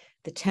playing,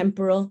 the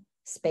temporal,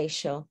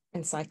 spatial,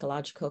 and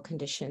psychological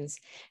conditions.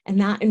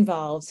 And that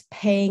involves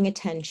paying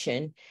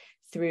attention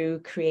through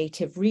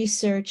creative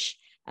research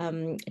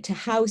to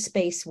how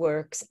space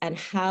works and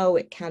how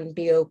it can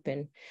be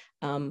open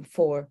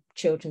for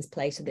children's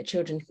play, so that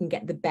children can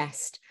get the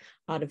best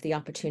out of the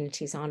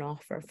opportunities on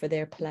offer for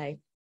their play.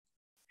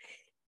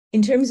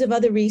 In terms of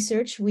other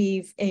research,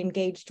 we've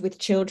engaged with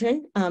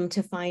children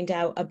to find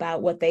out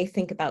about what they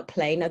think about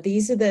play. Now,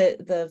 these are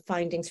the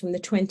findings from the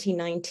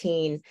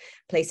 2019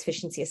 play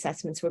sufficiency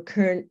assessments. We're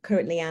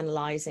currently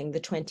analysing the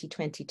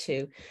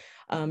 2022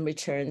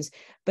 returns.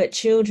 But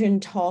children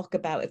talk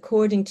about,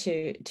 according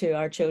to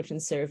our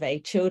children's survey,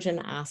 children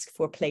ask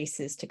for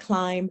places to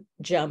climb,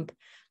 jump,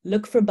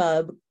 look for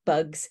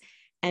bugs,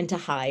 and to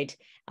hide.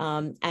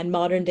 And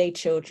modern day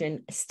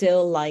children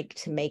still like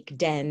to make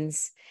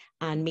dens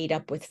and meet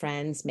up with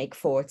friends, make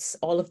forts,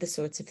 all of the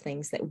sorts of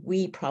things that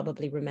we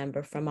probably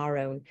remember from our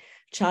own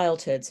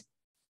childhoods.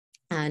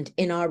 And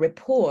in our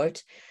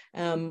report,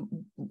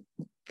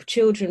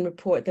 children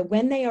report that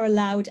when they are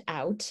allowed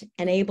out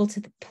and able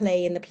to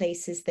play in the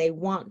places they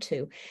want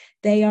to,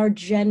 they are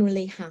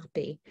generally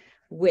happy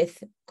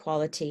with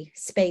quality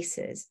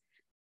spaces.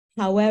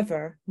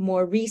 However,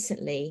 more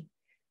recently,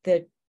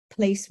 the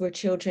place where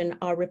children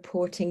are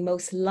reporting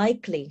most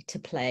likely to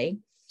play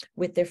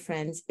with their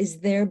friends is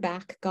their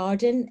back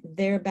garden,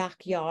 their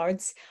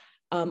backyards,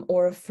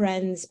 or a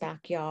friend's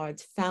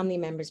backyards, family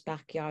members'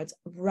 backyards,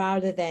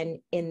 rather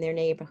than in their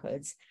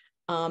neighbourhoods.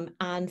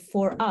 And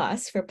for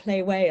us, for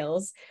Play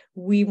Wales,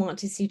 we want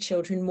to see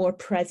children more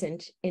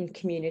present in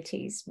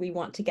communities. We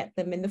want to get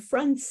them in the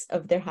fronts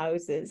of their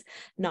houses,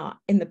 not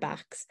in the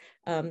backs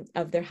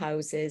of their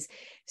houses.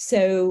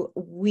 So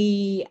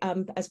we,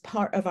 as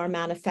part of our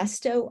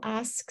manifesto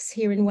asks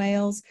here in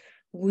Wales,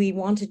 we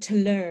wanted to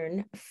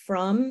learn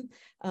from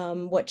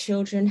what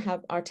children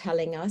are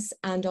telling us,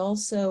 and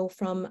also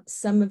from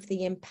some of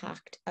the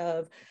impact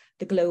of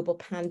the global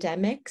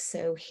pandemic.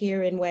 So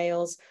here in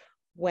Wales,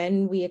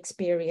 when we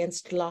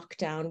experienced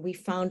lockdown, we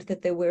found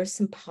that there were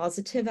some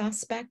positive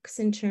aspects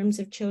in terms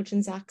of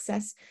children's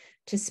access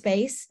to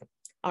space.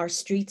 Our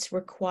streets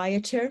were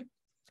quieter.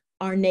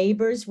 Our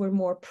neighbours were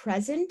more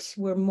present,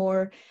 were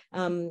more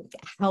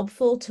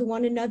helpful to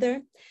one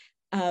another.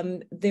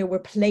 There were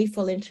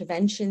playful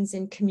interventions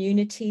in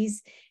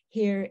communities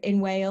here in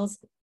Wales.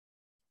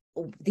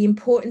 The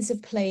importance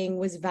of playing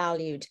was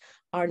valued.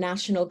 Our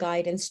national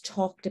guidance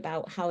talked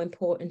about how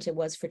important it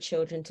was for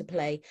children to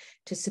play,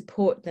 to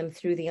support them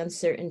through the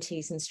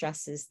uncertainties and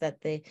stresses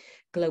that the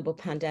global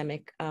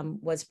pandemic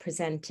was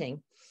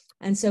presenting.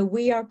 And so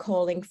we are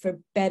calling for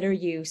better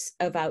use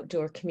of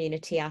outdoor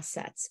community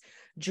assets,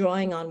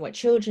 drawing on what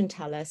children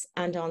tell us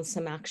and on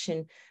some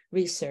action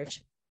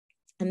research.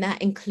 And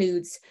that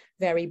includes,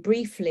 very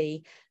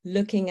briefly,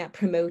 looking at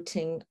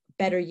promoting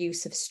better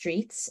use of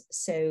streets,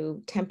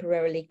 so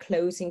temporarily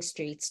closing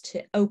streets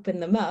to open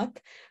them up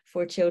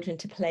for children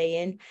to play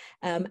in,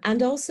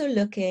 and also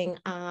looking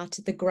at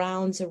the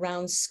grounds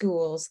around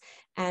schools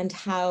and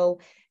how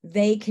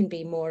they can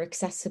be more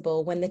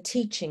accessible when the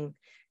teaching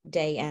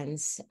day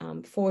ends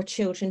for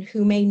children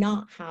who may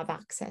not have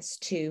access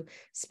to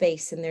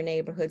space in their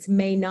neighborhoods,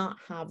 may not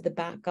have the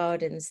back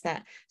gardens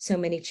that so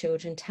many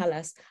children tell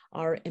us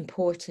are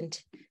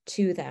important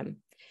to them.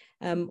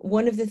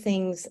 One of the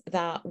things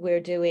that we're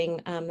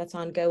doing that's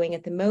ongoing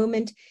at the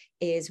moment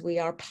is we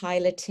are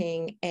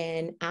piloting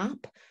an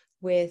app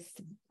with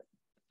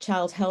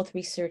child health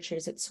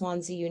researchers at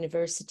Swansea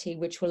University,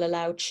 which will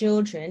allow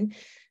children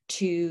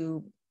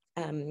to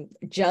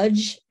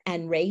judge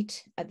and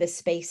rate the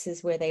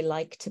spaces where they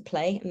like to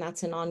play. And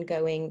that's an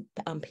ongoing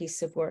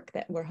piece of work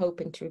that we're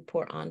hoping to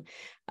report on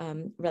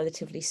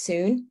relatively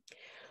soon.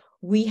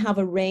 We have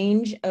a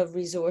range of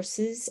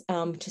resources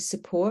to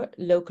support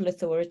local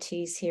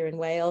authorities here in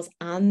Wales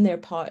and their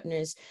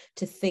partners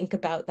to think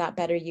about that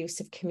better use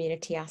of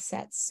community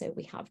assets. So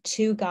we have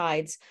 2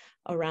 guides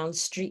around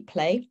street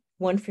play,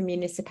 one for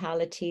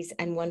municipalities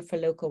and one for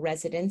local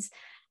residents.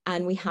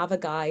 And we have a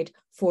guide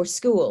for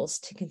schools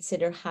to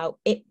consider how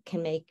it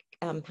can make,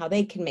 how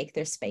they can make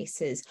their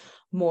spaces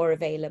more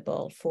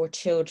available for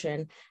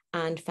children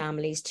and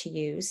families to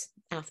use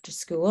after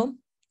school.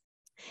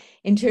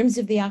 In terms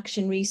of the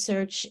action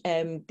research,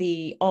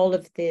 all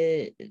of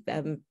the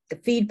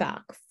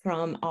feedback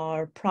from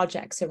our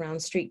projects around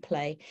street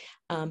play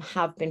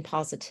have been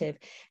positive,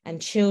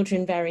 and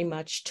children very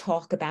much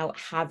talk about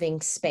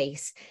having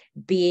space,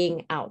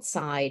 being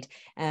outside,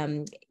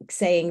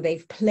 saying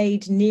they've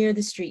played near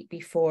the street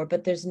before,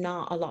 but there's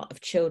not a lot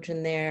of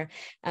children there.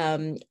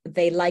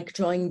 They like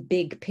drawing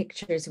big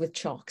pictures with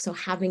chalk, so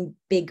having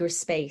bigger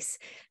space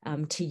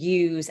to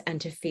use and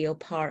to feel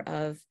part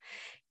of.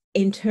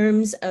 In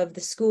terms of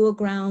the school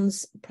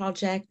grounds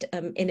project,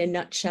 in a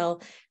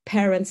nutshell,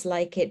 parents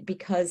like it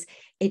because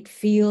it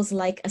feels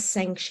like a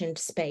sanctioned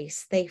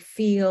space. They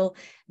feel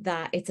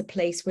that it's a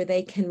place where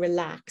they can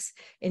relax,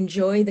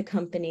 enjoy the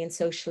company and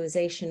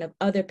socialization of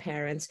other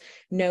parents,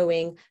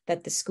 knowing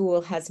that the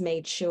school has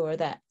made sure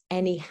that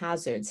any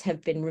hazards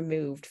have been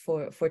removed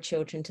for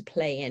children to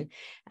play in.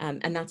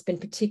 And that's been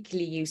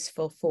particularly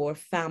useful for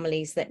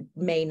families that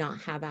may not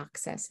have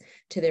access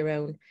to their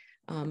own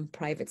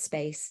private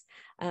space.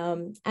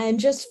 And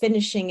just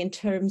finishing in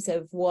terms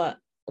of what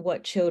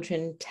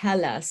children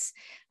tell us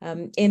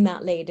in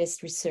that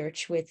latest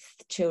research with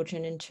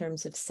children in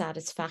terms of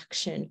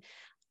satisfaction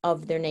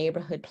of their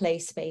neighborhood play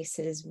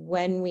spaces,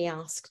 when we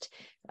asked,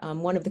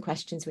 one of the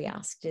questions we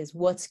asked is,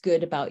 what's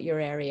good about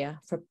your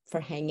area for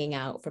hanging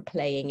out, for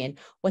playing in?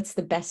 What's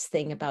the best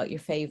thing about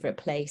your favorite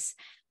place?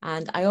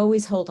 And I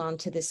always hold on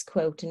to this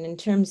quote. And in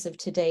terms of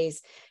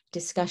today's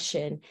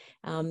discussion,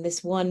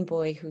 this one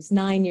boy who's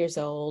 9 years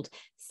old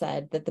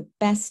said that the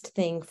best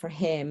thing for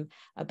him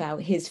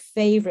about his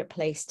favorite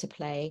place to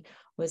play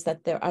was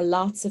that there are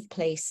lots of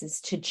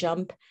places to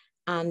jump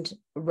and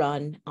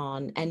run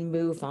on and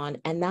move on,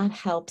 and that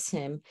helps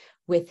him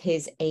with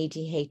his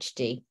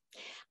ADHD.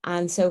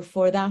 And so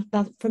for that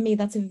for me,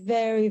 that's a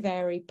very,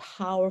 very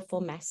powerful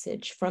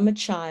message from a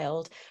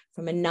child,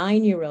 from a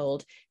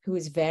 9-year-old who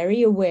is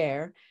very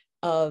aware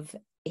of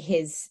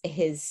his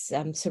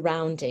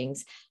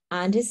surroundings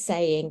and is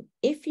saying,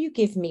 if you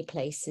give me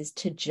places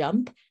to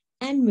jump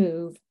and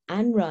move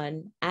and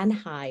run and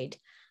hide,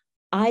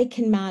 I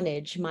can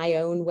manage my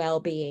own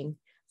well-being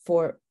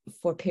for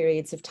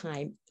periods of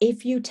time.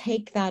 If you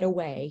take that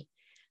away,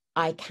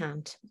 I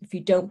can't. If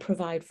you don't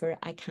provide for it,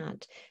 I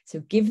can't.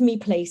 So give me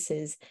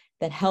places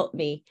that help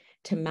me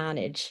to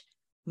manage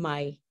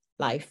my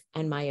life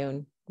and my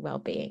own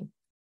well-being.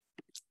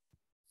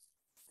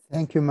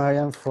 Thank you,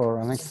 Marianne, for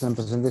an excellent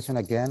presentation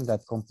again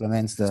that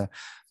complements the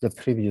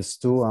previous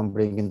two and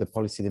bringing the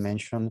policy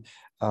dimension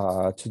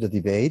to the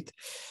debate.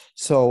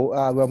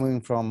 So we're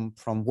moving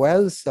from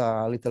Wales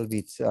a little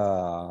bit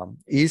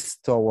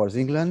east towards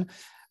England.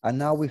 And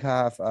now we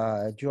have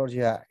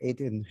Georgia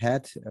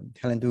Aidenhead,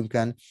 Helen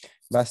Duncan,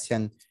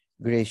 Bastian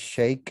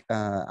Gray-Sheikh,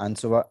 and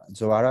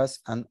Zoaras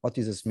and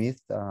Otis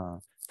Smith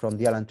from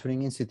the Alan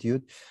Turing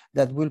Institute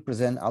that will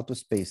present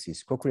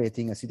AutSPACEs,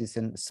 co-creating a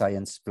citizen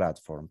science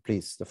platform.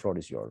 Please, the floor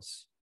is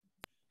yours.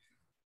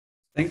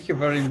 Thank you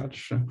very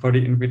much for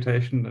the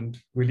invitation and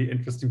really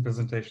interesting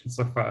presentation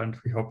so far, and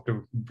we hope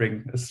to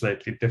bring a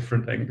slightly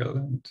different angle.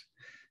 And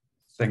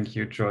thank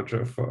you,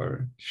 Georgia,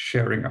 for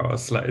sharing our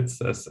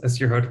slides. As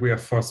you heard, we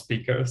have 4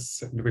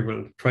 speakers, and we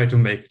will try to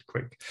make it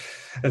quick,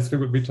 as we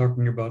will be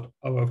talking about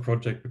our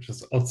project, which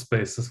is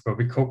AutSPACEs, where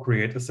we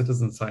co-create a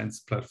citizen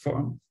science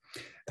platform.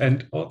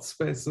 And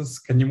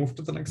AutSPACEs, can you move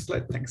to the next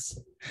slide? Thanks.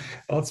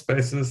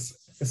 AutSPACEs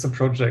is a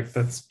project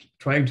that's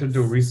trying to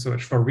do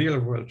research for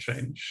real-world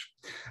change.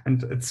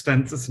 And it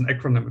stands as an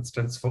acronym. It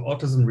stands for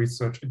Autism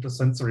Research into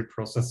Sensory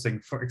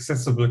Processing for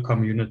Accessible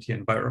Community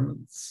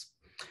Environments.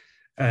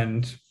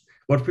 And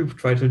what we've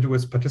tried to do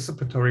is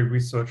participatory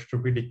research to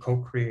really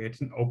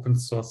co-create an open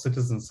source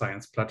citizen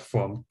science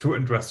platform to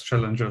address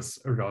challenges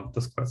around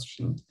this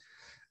question.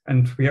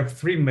 And we have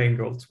three main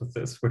goals with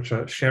this, which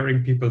are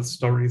sharing people's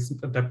stories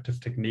and adaptive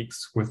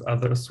techniques with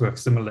others who have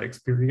similar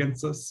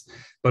experiences,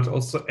 but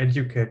also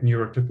educate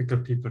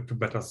neurotypical people to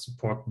better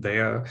support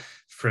their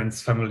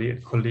friends, family,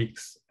 and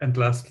colleagues. And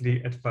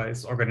lastly,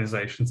 advise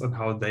organizations on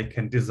how they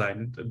can design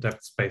and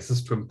adapt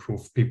spaces to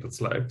improve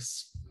people's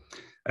lives.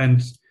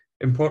 And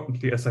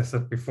importantly, as I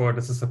said before,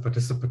 this is a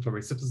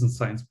participatory citizen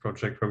science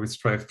project where we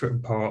strive to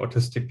empower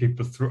autistic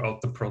people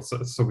throughout the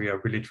process. So we are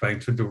really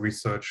trying to do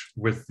research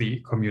with the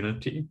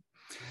community.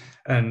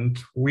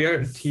 And we are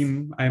a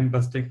team. I'm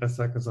Bastian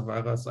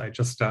Zavaras. I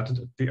just started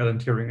at the Alan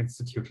Turing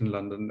Institute in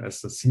London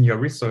as a senior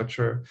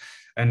researcher,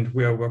 and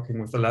we are working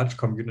with a large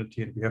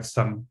community, and we have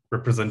some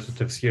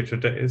representatives here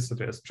today. So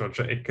there's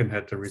Georgia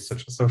Aitkenhead, the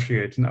research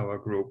associate in our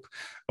group,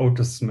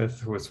 Otis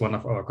Smith, who is one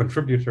of our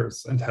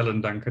contributors, and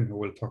Helen Duncan, who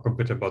will talk a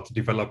bit about the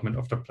development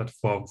of the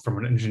platform from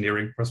an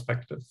engineering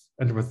perspective.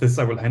 And with this,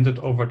 I will hand it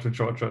over to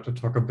Georgia to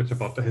talk a bit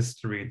about the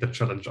history and the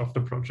challenge of the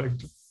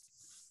project.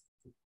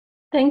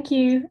 Thank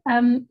you.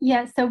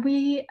 Yeah, so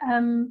we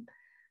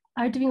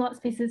are doing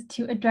AutSPACEs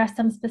to address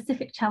some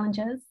specific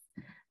challenges.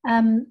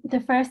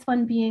 The first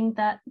one being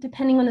that,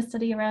 depending on the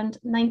study, around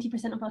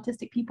 90% of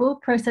autistic people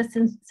process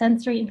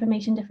sensory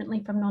information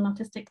differently from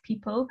non-autistic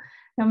people.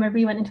 Now,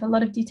 Marie went into a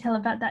lot of detail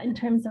about that in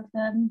terms of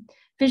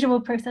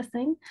visual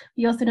processing.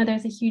 We also know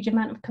there's a huge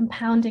amount of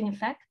compounding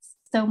effects.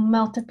 So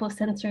multiple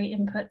sensory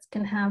inputs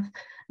can have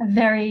a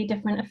very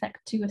different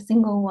effect to a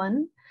single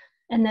one,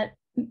 and that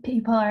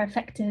people are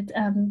affected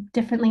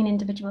differently and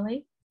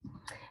individually,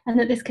 and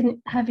that this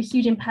can have a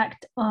huge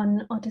impact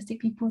on autistic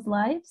people's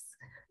lives.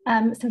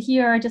 So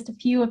here are just a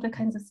few of the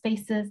kinds of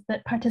spaces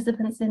that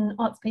participants in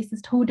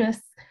AutSPACEs told us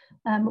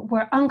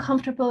were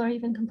uncomfortable or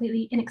even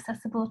completely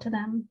inaccessible to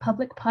them.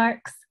 Public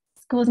parks,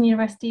 schools and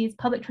universities,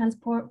 public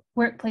transport,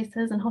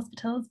 workplaces and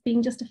hospitals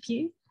being just a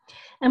few.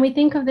 And we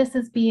think of this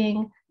as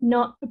being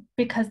not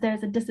because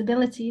there's a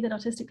disability that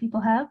autistic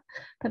people have,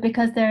 but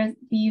because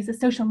we use a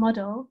social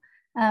model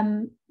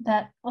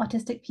that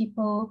autistic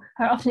people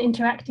are often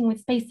interacting with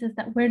spaces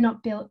that were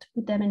not built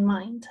with them in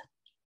mind.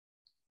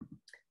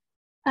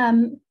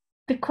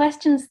 The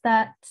questions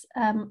that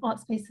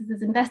AutSPACEs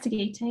is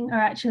investigating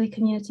are actually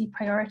community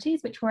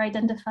priorities, which were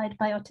identified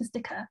by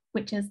Autistica,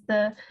 which is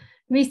the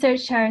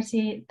research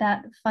charity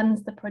that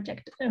funds the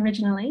project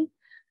originally.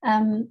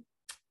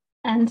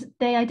 And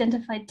they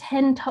identified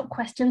 10 top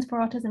questions for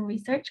autism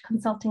research,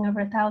 consulting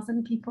over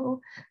 1,000 people,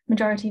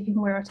 majority of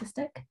whom were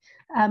autistic.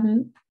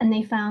 And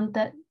they found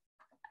that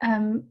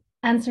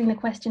answering the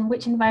question,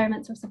 which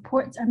environments or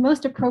supports are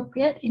most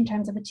appropriate in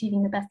terms of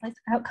achieving the best life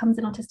outcomes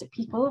in autistic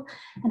people,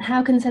 and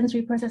how can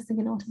sensory processing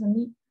in autism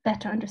be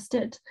better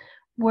understood,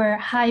 were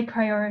high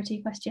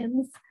priority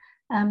questions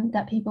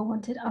that people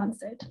wanted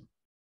answered.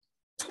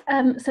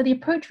 So the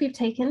approach we've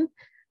taken,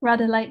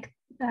 rather like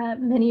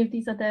many of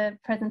these other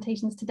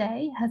presentations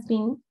today, has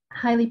been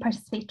highly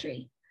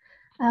participatory.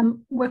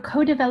 We're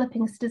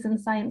co-developing a citizen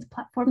science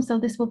platform, so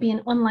this will be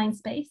an online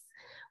space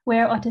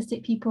where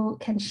autistic people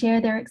can share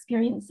their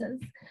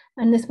experiences,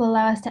 and this will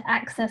allow us to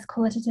access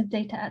qualitative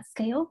data at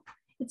scale.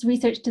 It's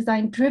research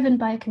design driven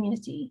by a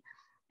community.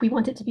 We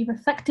want it to be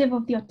reflective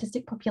of the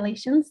autistic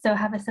population, so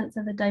have a sense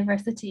of the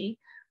diversity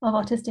of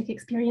autistic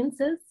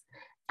experiences,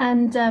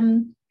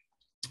 and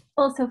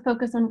also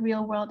focus on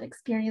real world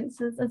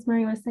experiences, as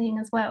Marie was saying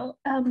as well.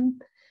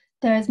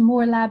 There's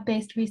more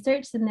lab-based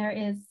research than there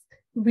is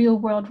real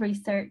world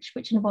research,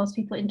 which involves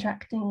people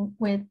interacting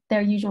with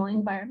their usual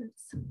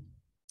environments.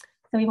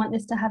 So we want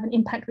this to have an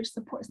impact which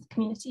supports the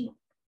community.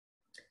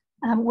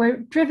 We're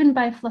driven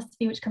by a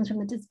philosophy which comes from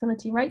the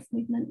disability rights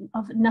movement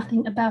of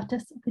nothing about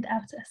us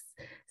without us.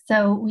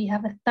 So we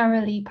have a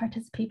thoroughly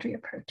participatory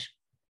approach.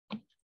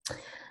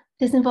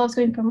 This involves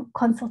going from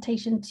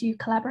consultation to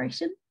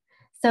collaboration.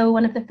 So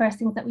one of the first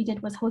things that we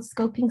did was hold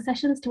scoping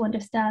sessions to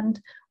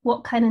understand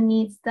what kind of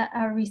needs that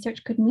our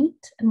research could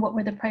meet and what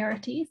were the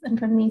priorities. And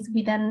from these,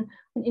 we then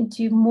went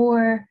into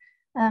more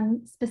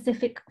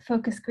specific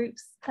focus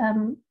groups,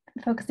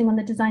 focusing on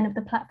the design of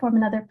the platform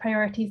and other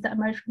priorities that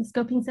emerged from the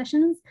scoping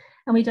sessions.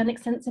 And we've done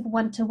extensive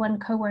one-to-one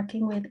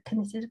co-working with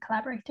committed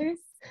collaborators.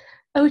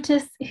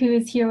 Otis, who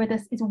is here with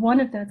us, is one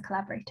of those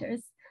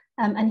collaborators.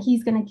 And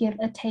he's going to give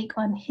a take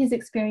on his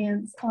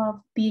experience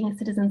of being a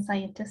citizen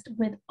scientist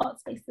with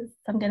AutSPACEs.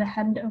 So I'm going to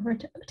hand over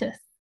to Otis.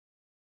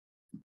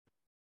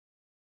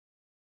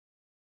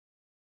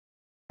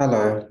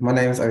 Hello, my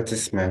name is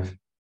Otis Smith.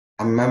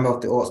 I'm a member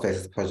of the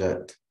AutSPACEs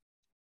project.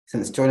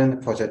 Since joining the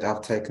project,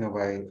 I've taken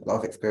away a lot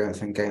of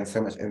experience and gained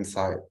so much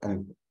insight,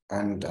 and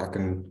I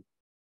can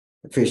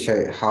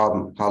appreciate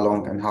how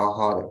long and how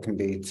hard it can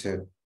be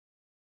to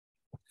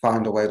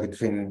find a way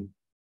between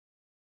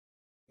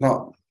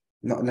not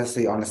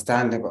necessarily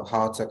understanding, but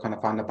how to kind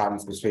of find a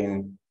balance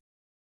between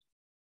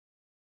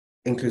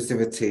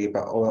inclusivity,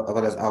 but as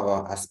well as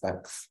other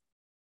aspects.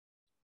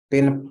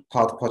 Being a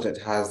part of the project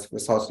has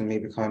resulted in me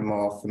becoming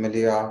more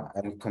familiar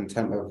and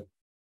content with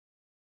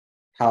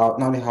how,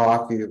 not only how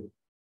I view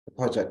the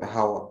project, but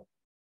how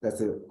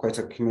there's a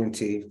greater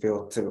community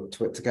feel to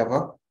it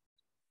together.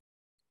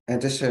 In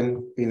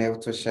addition, being able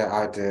to share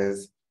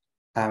ideas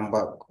and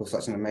work with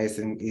such an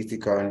amazing,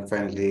 easygoing,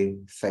 friendly,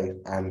 safe,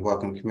 and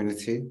welcome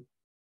community.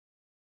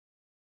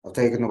 I've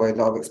taken away a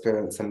lot of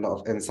experience and a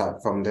lot of insight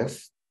from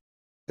this.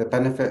 The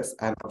benefits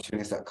and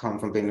opportunities that come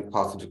from being a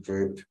part of the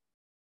group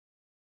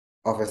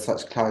offer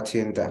such clarity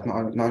and depth, not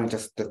only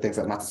just the things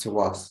that matter to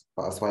us,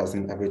 but as well as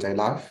in everyday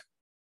life,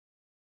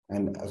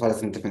 and as well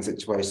as in different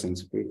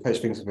situations. We approach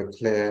things with a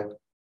clear,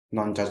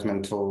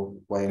 non-judgmental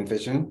way and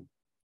vision.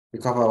 We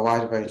cover a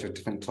wide range of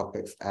different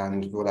topics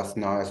and rule out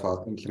scenarios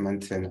while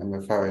implementing and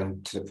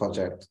referring to the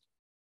project.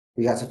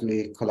 We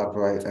actively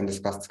collaborate and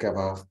discuss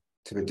together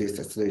to produce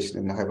a solution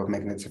in the hope of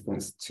making a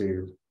difference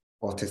to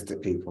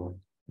autistic people.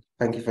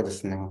 Thank you for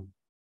listening.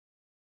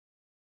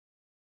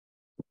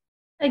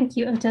 Thank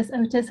you, Otis.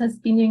 Otis has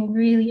been doing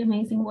really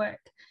amazing work,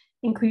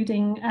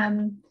 including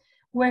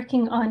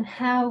working on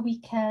how we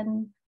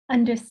can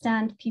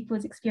understand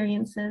people's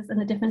experiences and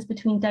the difference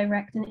between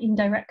direct and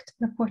indirect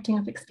reporting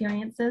of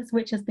experiences,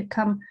 which has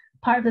become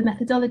part of the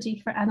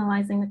methodology for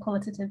analyzing the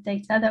qualitative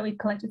data that we've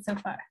collected so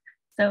far.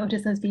 So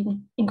Otis has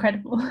been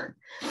incredible.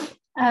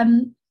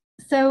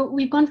 So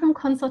we've gone from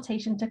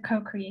consultation to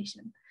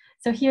co-creation.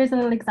 So here's a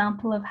little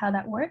example of how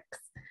that works.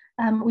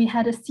 We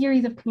had a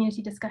series of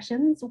community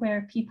discussions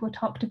where people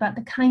talked about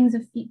the kinds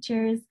of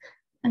features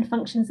and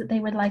functions that they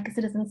would like a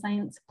citizen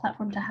science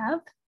platform to have.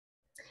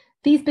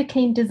 These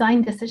became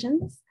design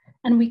decisions,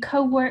 and we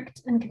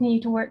co-worked and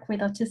continue to work with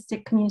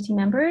autistic community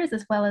members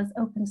as well as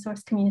open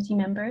source community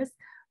members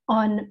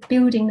on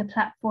building the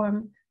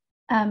platform,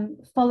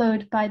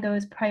 followed by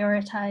those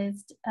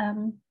prioritized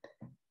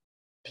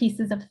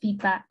pieces of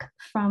feedback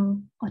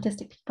from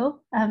autistic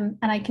people. And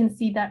I can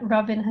see that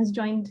Robin has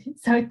joined.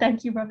 So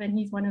thank you, Robin.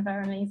 He's one of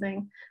our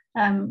amazing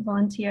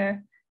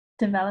volunteer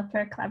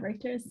developer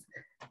collaborators.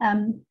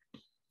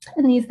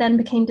 And these then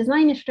became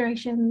design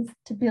iterations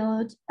to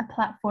build a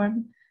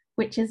platform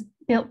which is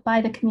built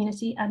by the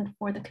community and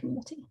for the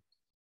community.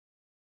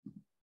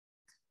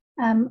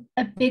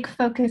 A big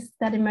focus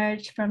that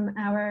emerged from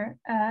our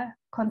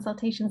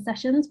consultation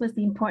sessions was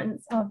the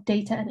importance of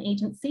data and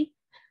agency.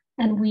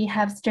 And we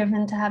have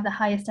striven to have the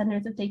highest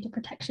standards of data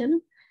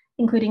protection,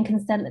 including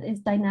consent that is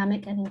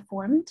dynamic and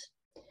informed.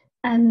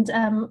 And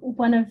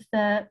one of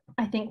the,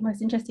 I think,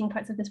 most interesting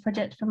parts of this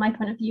project, from my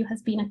point of view,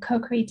 has been a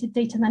co-created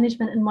data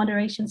management and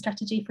moderation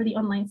strategy for the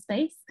online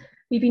space.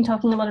 We've been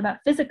talking a lot about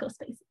physical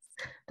spaces,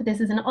 but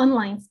this is an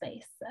online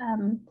space.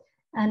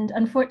 And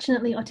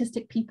unfortunately,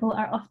 autistic people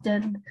are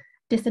often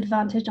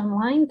disadvantaged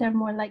online. They're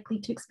more likely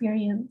to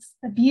experience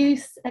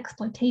abuse,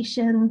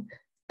 exploitation,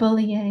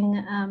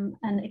 bullying,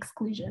 and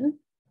exclusion.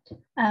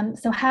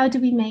 So how do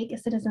we make a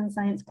citizen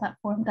science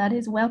platform that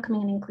is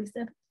welcoming and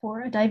inclusive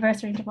for a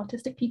diverse range of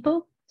autistic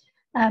people?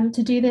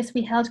 To do this,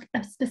 we held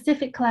a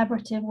specific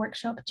collaborative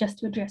workshop just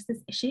to address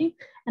this issue.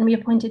 And we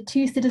appointed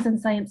 2 citizen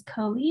science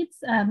co-leads,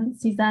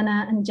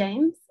 Susanna and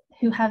James,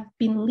 who have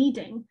been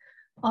leading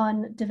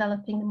on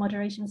developing the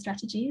moderation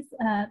strategies.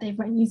 They've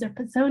run user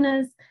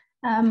personas,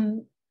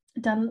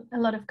 done a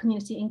lot of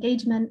community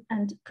engagement,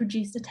 and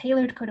produced a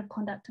tailored code of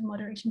conduct and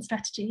moderation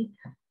strategy.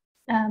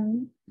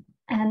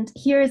 And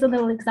here is a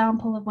little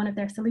example of one of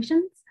their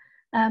solutions.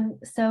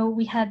 So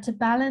we had to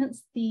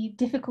balance the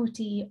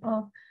difficulty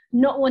of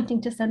not wanting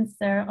to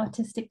censor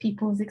autistic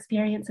people's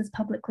experiences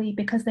publicly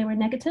because they were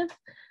negative.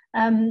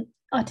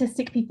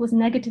 Autistic people's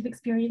negative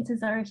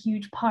experiences are a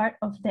huge part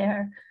of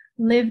their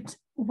lived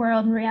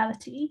world and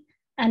reality.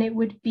 And it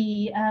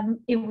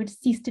would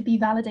cease to be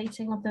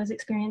validating of those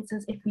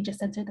experiences if we just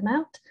censored them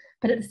out.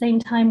 But at the same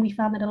time, we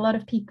found that a lot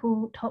of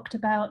people talked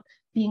about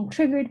being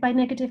triggered by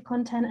negative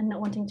content and not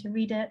wanting to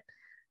read it,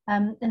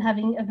 and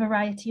having a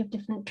variety of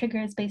different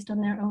triggers based on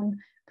their own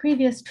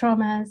previous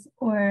traumas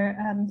or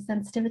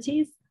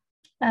sensitivities.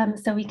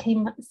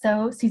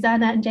 So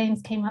Susanna and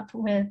James came up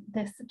with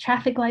this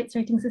traffic lights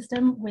rating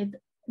system, with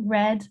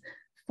red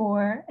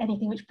for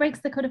anything which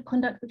breaks the code of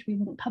conduct, which we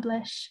wouldn't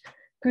publish.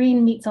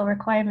 Green meets all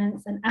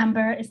requirements, and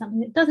amber is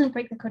something that doesn't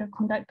break the code of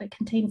conduct but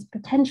contains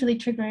potentially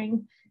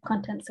triggering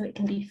content, so it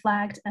can be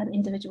flagged and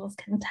individuals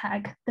can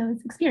tag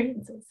those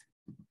experiences.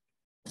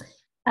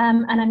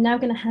 And I'm now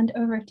going to hand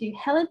over to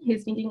Helen,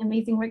 who's been doing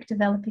amazing work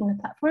developing the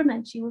platform,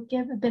 and she will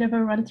give a bit of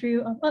a run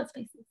through of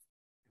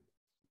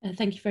AutSPACEs.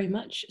 Thank you very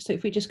much. So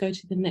if we just go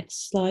to the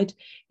next slide,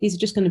 these are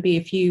just going to be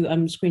a few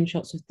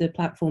screenshots of the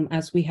platform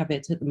as we have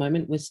it at the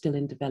moment. We're still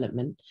in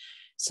development.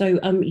 So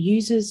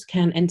users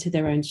can enter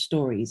their own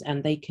stories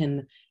and they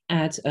can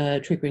add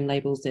triggering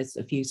labels. There's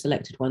a few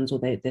selected ones, or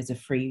there's a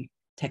free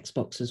text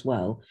box as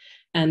well.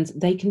 And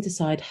they can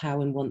decide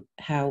how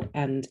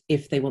and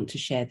if they want to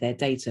share their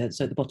data.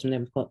 So at the bottom there,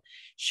 we've got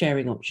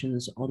sharing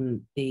options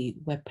on the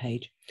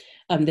webpage.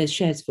 There's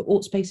shares for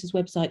AutSPACEs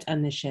website,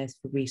 and there's shares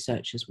for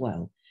research as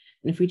well.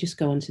 And if we just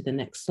go on to the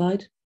next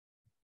slide.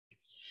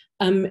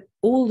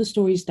 All the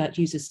stories that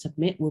users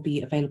submit will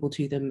be available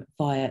to them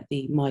via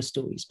the My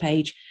Stories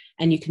page,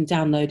 and you can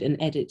download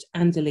and edit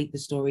and delete the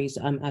stories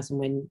as and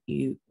when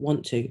you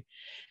want to.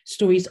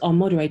 Stories are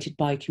moderated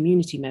by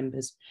community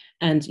members,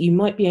 and you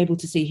might be able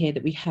to see here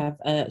that we have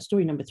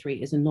story number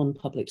 3 is a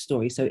non-public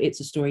story. So it's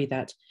a story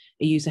that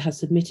a user has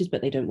submitted,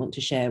 but they don't want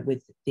to share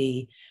with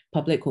the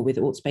public or with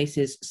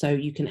AutSPACEs. So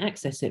you can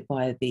access it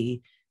via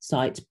the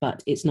site,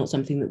 but it's not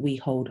something that we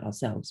hold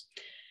ourselves.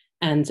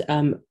 And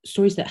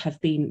stories that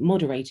have been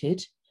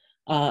moderated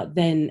and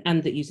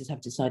that users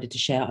have decided to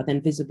share are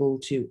then visible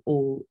to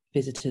all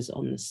visitors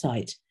on the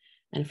site.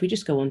 And if we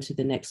just go on to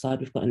the next slide,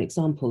 we've got an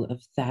example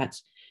of that.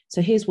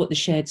 So here's what the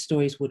shared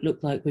stories would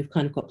look like. We've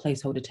kind of got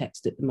placeholder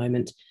text at the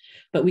moment,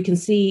 but we can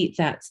see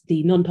that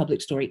the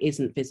non-public story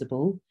isn't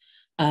visible.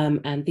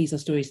 And these are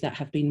stories that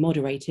have been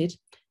moderated,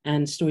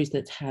 and stories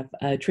that have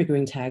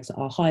triggering tags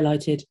are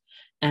highlighted,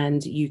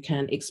 and you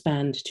can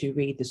expand to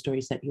read the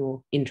stories that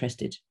you're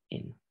interested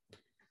in.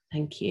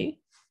 Thank you.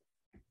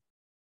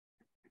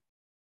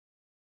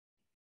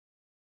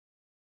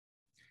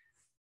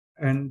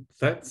 And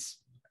that's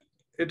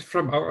it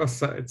from our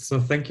side.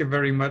 So thank you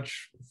very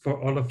much for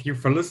all of you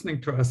for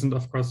listening to us. And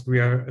of course, we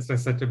are, as I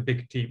said, a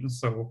big team.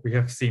 So we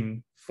have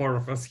seen 4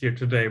 of us here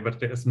today, but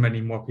there's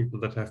many more people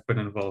that have been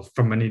involved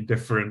from many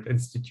different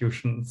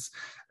institutions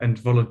and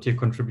volunteer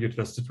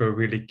contributors that were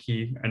really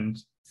key. And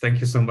thank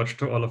you so much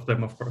to all of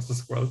them, of course,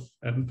 as well.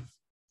 And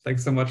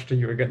thanks so much to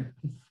you again.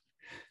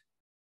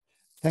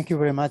 Thank you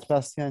very much,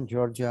 Bastian,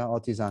 Georgia,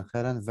 Otis, and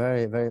Helen.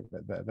 Very, very,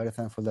 very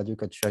thankful that you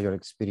could share your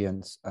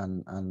experience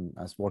and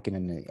as working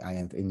in the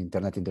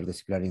Internet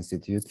Interdisciplinary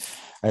Institute.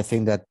 I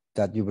think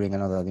that you bring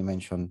another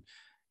dimension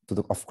to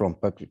the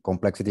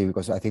complexity,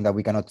 because I think that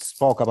we cannot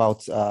talk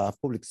about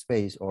public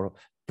space or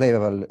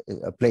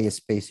play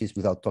spaces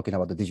without talking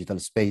about the digital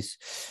space.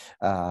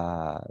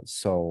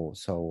 So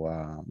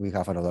we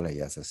have another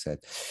layer, as I said.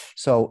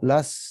 So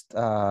last,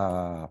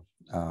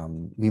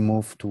 we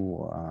move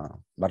to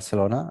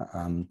Barcelona,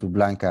 to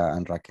Blanca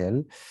and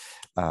Raquel.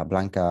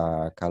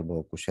 Blanca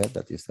Calvo Cuchet,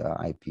 that is the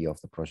IP of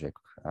the project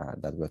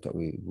that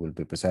we will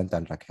be presenting,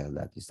 and Raquel,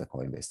 that is the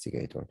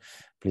co-investigator.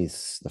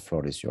 Please, the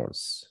floor is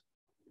yours.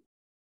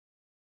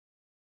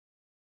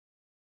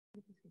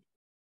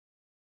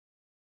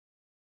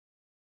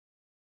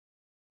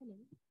 Hello,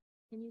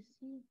 can you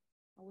see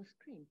our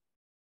screen?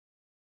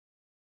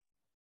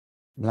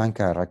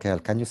 Blanca, Raquel,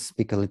 can you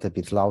speak a little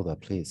bit louder,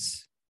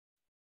 please?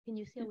 Can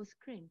you see our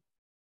screen?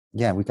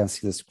 Yeah, we can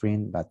see the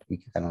screen, but we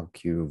cannot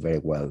hear you very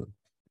well.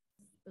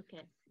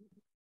 Okay,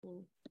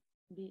 we'll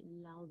be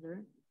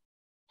louder.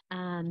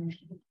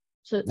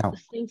 So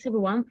thanks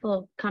everyone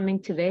for coming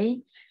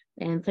today,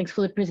 and thanks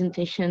for the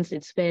presentations.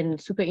 It's been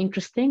super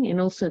interesting, and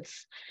also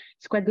it's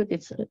quite good.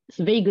 It's a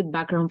very good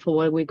background for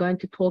what we're going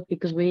to talk,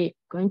 because we're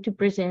going to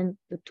present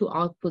the 2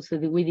 outputs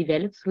that we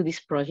developed through this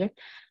project.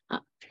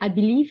 I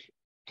believe,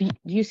 do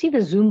you see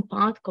the Zoom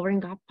part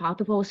covering up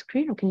part of our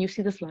screen, or can you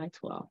see the slides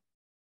well?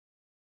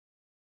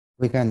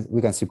 We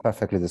can see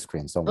perfectly the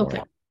screen, don't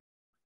worry.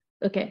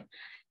 Okay.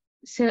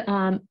 So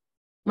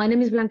my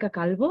name is Blanca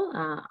Calvo.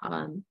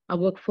 I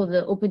work for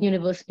the Open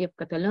University of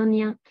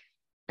Catalonia,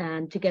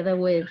 and together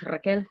with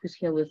Raquel, who's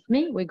here with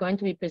me, we're going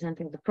to be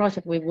presenting the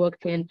project we've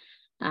worked in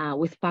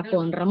with Paco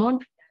and Ramon.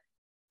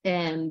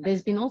 And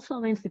there's been also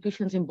other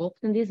institutions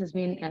involved in this. There's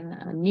been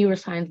a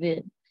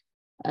neuroscience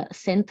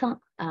center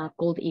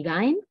called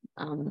IGAIN.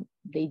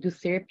 They do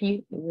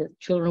therapy with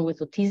children with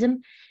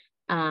autism.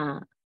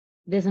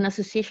 There's an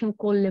association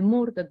called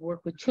Lemur that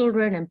work with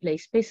children and play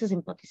spaces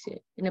in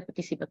a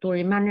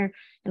participatory manner.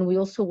 And we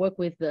also work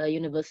with the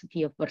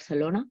University of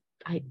Barcelona,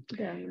 with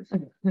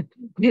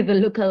the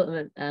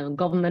local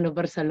government of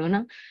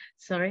Barcelona,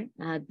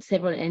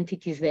 several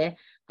entities there.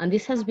 And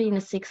this has been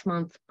a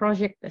 6-month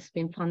project that's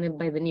been funded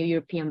by the New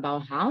European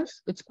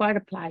Bauhaus. It's quite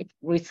applied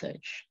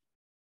research,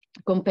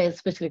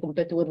 especially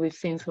compared to what we've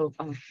seen so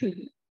far.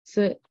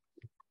 So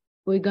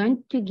we're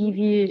going to give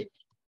you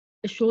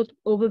a short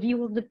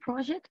overview of the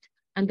project,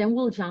 and then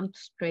we'll jump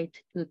straight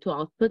to the 2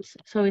 outputs.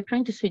 So we're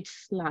trying to switch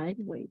slide.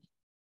 Wait,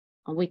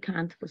 we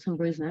can't for some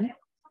reason.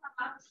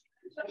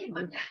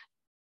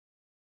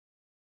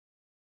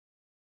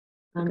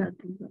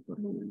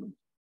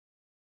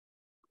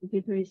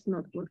 Computer is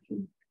not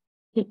working.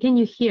 Can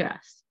you hear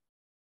us?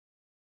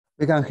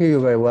 We can hear you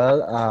very well.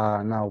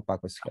 Now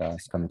Paco is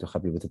coming to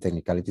help you with the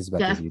technicalities,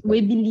 but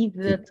we believe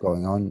that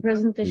going on,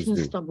 presentation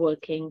stopped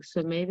working,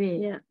 so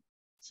maybe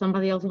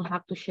somebody else will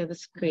have to share the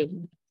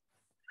screen.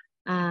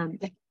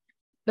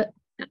 But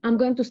I'm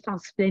going to start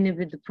explaining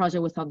with the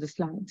project without the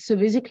slides. So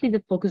basically,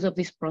 the focus of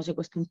this project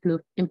was to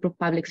improve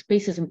public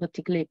spaces, and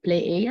particularly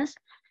play areas,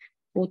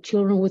 for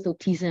children with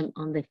autism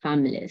and their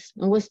families,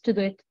 and was to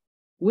do it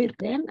with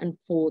them and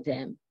for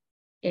them.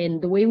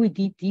 And the way we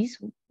did this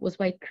was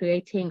by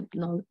creating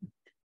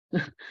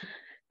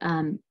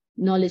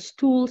knowledge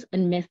tools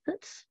and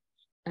methods,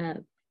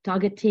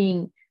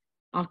 targeting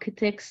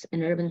architects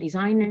and urban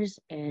designers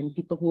and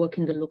people who work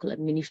in the local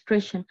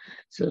administration.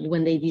 So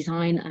when they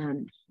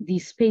design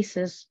these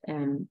spaces,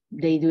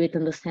 they do it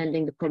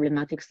understanding the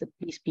problematics that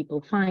these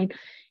people find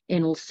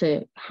and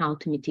also how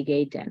to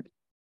mitigate them.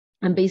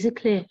 And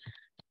basically,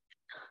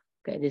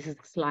 okay, this is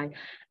the slide.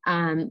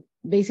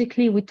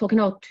 Basically, we're talking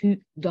about two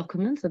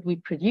documents that we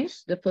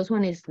produce. The first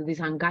one is the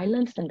design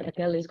guidelines, and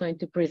Raquel is going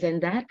to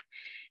present that.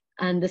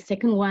 And the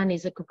second one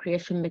is a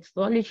co-creation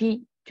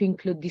methodology to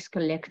include this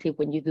collective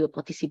when you do a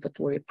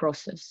participatory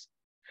process.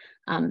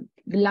 The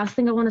last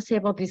thing I want to say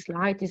about this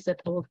slide is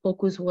that our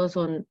focus was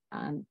on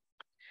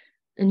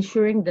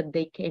ensuring that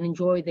they can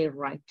enjoy their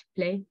right to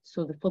play.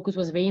 So the focus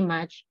was very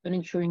much on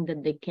ensuring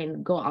that they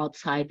can go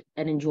outside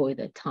and enjoy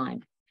their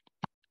time.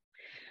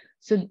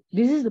 So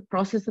this is the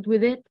process that we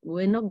did.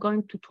 We're not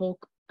going to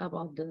talk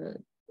about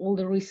all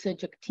the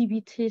research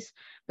activities,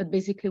 but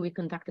basically we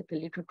conducted a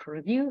literature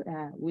review.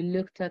 We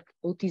looked at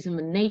autism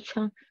in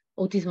nature,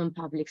 autism in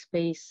public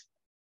space.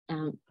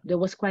 There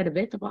was quite a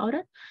bit about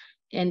it.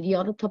 And the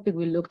other topic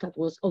we looked at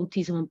was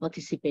autism and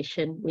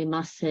participation. We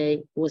must say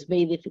it was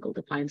very difficult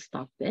to find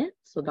stuff there.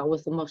 So that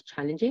was the most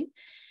challenging.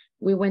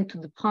 We went to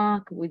the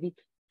park. We did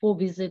 4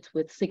 visits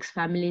with 6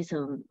 families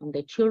and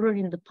their children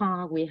in the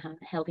park. We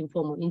held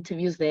informal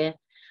interviews there.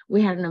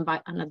 We had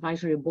an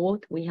advisory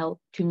board. We held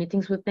 2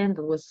 meetings with them.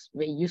 That was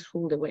very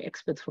useful. There were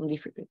experts from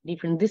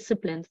different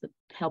disciplines that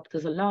helped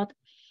us a lot.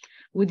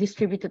 We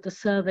distributed a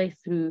survey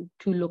through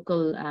 2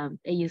 local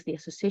ASD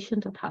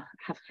associations that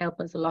have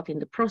helped us a lot in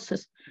the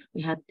process.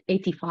 We had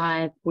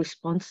 85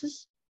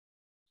 responses.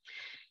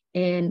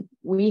 And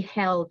we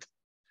held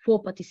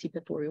 4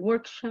 participatory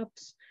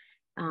workshops.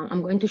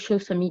 I'm going to show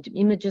some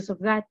images of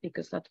that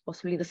because that's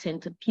possibly the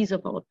centerpiece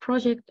of our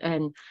project.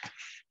 And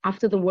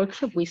after the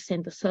workshop, we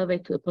sent a survey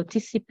to the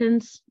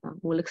participants.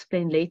 We'll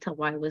explain later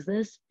why was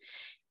this.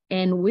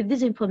 And with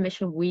this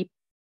information, we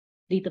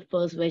did the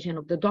first version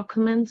of the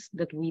documents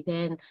that we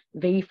then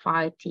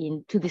verified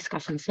in 2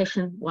 discussion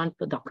sessions, 1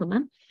 per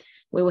document,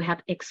 where we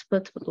had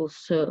experts, but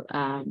also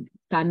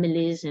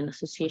families and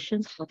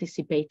associations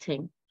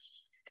participating.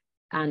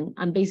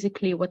 And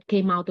basically what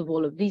came out of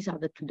all of these are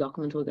the 2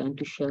 documents we're going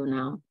to show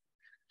now.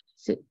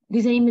 So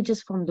these are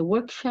images from the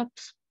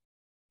workshops.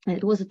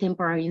 It was a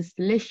temporary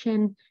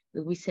installation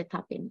that we set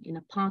up in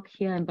a park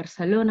here in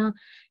Barcelona.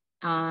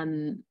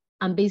 And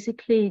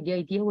basically the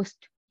idea was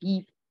to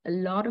give a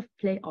lot of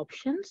play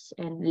options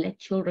and let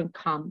children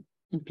come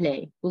and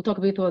play. We'll talk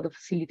a bit about the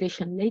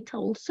facilitation later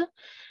also.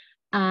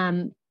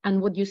 And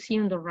what you see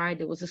on the right,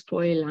 there was a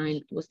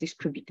storyline that was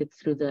distributed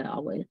through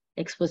our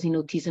experts in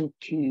autism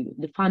to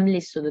the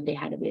families so that they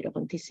had a bit of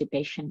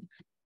anticipation.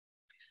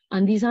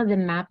 And these are the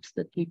maps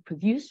that we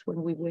produced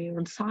when we were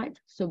on site.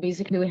 So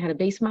basically we had a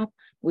base map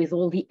with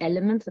all the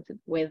elements that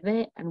were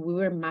there, and we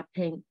were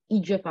mapping,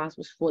 each of us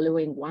was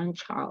following 1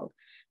 child,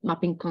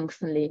 mapping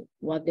constantly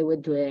what they were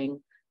doing,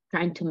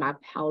 trying to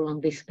map how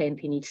long they spent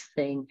in each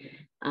thing,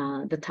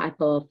 the type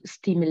of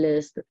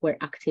stimulus that were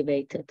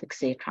activated,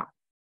 etc.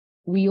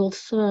 We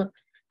also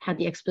had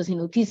the experts in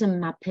autism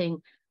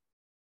mapping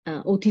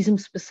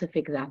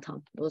autism-specific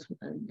data.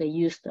 They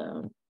used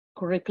a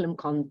curriculum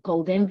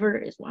called Denver,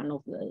 is one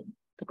of the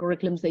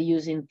curriculums they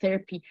use in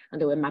therapy,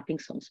 and they were mapping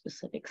some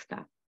specific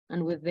stuff.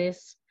 And with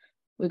this,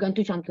 we're going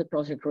to jump to the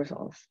project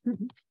results.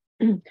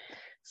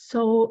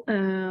 So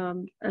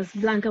as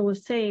Blanca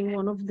was saying,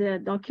 one of the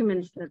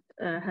documents that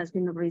has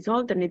been a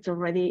result, and it's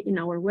already in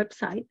our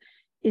website,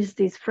 is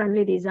this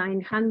friendly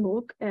design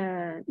handbook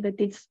that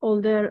it's all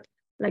the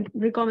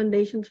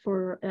recommendations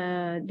for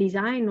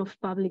design of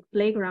public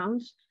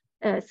playgrounds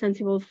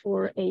sensible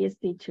for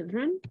ASD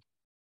children.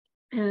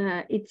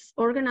 It's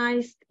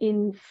organized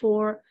in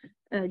 4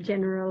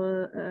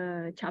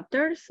 general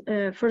chapters.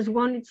 First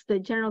one, it's the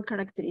general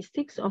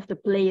characteristics of the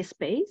play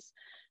space.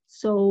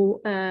 So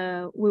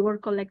we were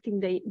collecting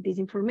this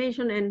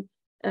information,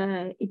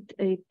 and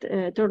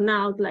it turned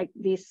out like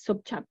these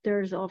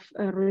subchapters of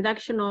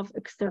reduction of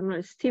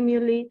external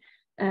stimuli,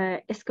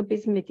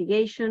 escapism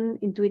mitigation,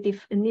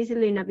 intuitive and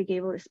easily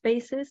navigable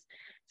spaces,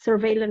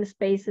 surveillance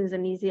spaces,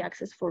 and easy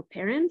access for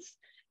parents.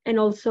 And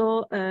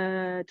also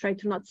try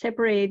to not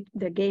separate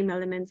the game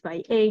elements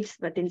by age,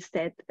 but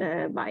instead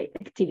by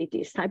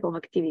activities, type of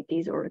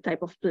activities or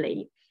type of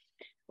play.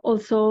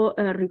 Also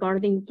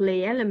regarding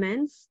play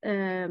elements,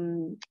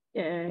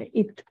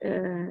 it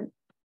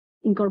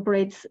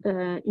incorporates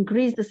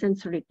increase the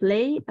sensory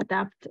play,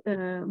 adapt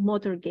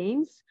motor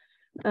games,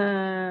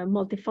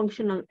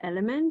 multifunctional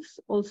elements,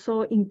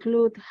 also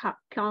include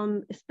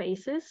calm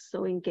spaces.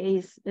 So in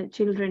case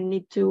children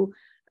need to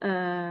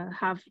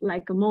have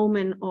like a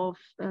moment of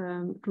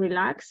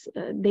relax,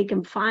 they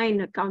can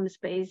find a calm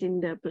space in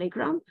the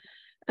playground.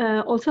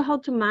 Also how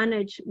to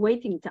manage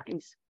waiting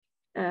times.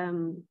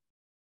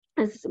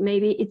 As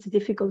maybe it's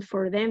difficult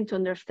for them to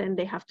understand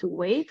they have to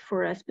wait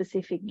for a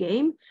specific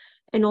game,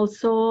 and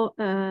also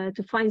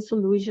to find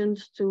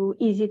solutions to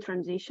easy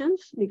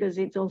transitions, because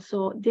it's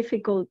also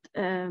difficult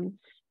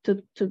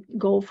to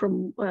go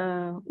from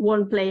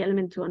one play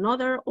element to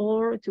another,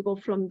 or to go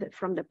from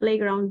the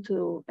playground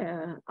to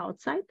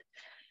outside.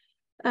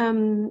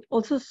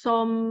 Also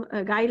some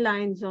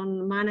guidelines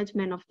on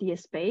management of the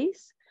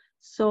space.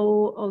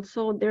 So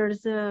also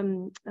there's a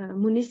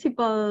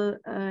municipal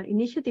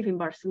initiative in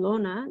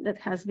Barcelona that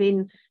has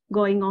been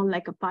going on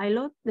like a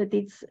pilot, that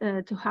it's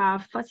to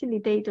have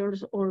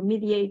facilitators or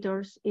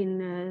mediators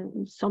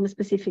in some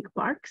specific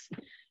parks.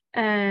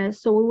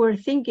 So we were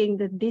thinking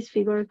that this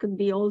figure could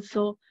be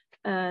also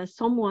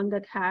someone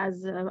that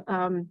has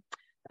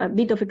a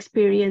bit of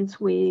experience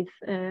with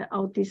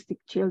autistic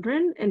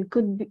children and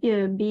could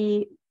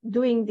be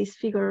doing this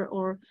figure,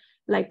 or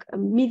like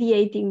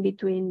mediating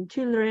between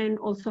children,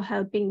 also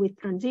helping with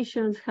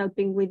transitions,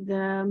 helping with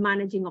the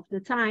managing of the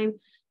time.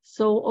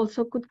 So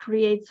also could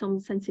create some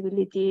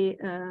sensibility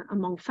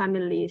among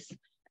families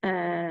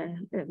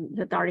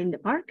that are in the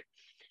park.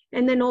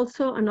 And then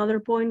also another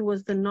point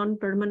was the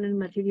non-permanent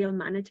material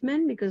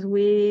management, because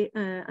we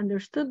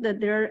understood that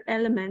there are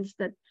elements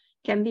that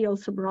can be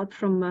also brought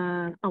from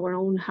our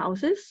own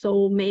houses.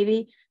 So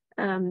maybe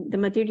the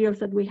materials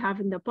that we have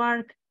in the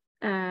park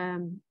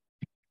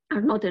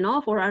are not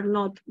enough, or are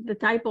not the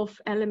type of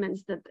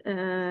elements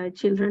that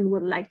children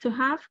would like to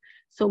have.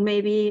 So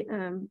maybe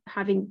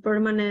having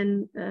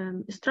permanent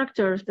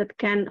structures that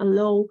can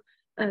allow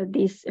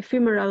these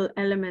ephemeral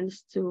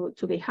elements to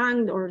be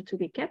hung or to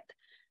be kept.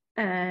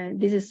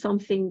 This is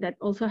something that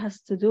also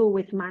has to do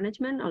with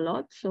management a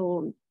lot.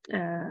 So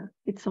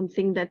it's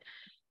something that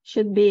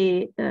should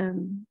be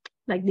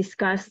like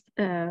discussed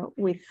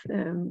with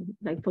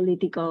like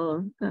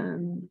political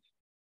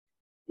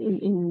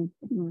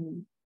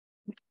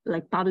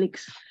like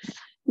publics.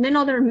 Then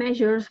other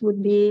measures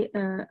would be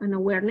an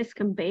awareness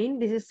campaign.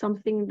 This is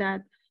something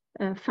that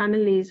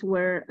families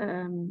were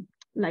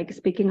like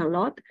speaking a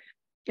lot,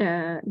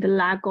 the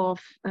lack of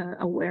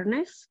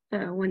awareness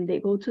when they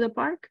go to the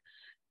park.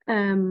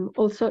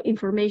 Also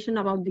information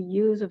about the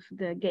use of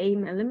the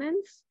game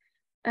elements.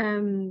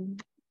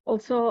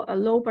 Also a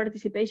low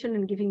participation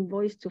and giving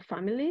voice to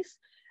families.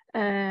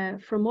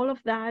 From all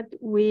of that,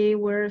 we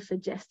were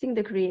suggesting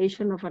the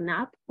creation of an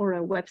app or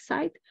a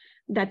website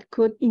that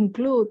could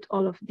include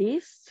all of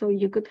this. So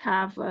you could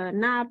have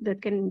an app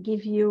that can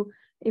give you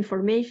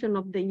information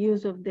of the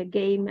use of the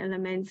game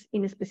elements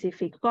in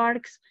specific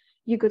parks.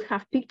 You could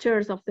have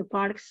pictures of the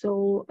park,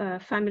 so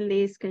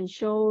families can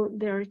show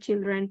their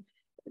children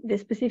the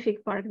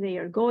specific park they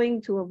are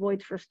going to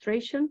avoid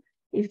frustration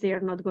if they are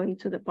not going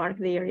to the park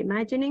they are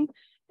imagining.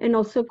 And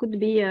also could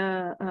be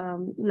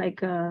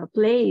like a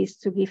place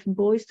to give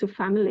voice to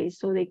families,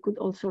 so they could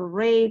also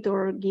rate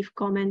or give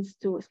comments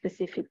to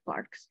specific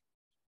parks.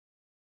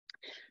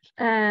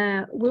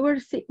 We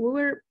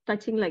were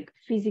touching like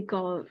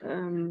physical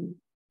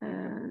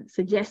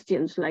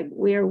suggestions, like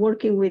we are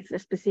working with a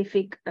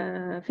specific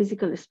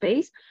physical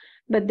space,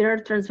 but there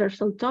are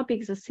transversal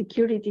topics of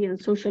security and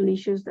social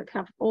issues that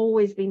have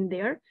always been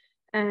there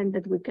and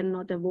that we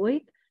cannot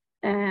avoid.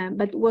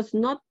 But was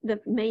not the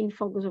main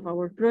focus of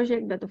our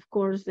project, but of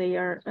course they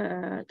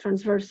are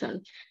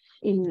transversal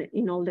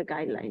in all the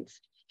guidelines.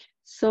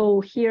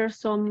 So here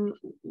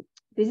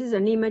this is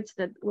an image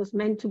that was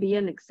meant to be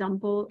an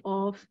example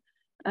of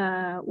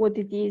what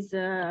it is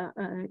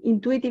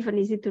intuitive and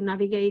easy to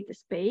navigate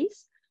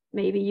space.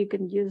 Maybe you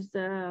can use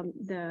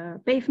the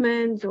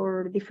pavements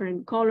or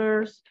different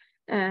colors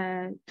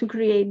to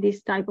create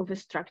this type of a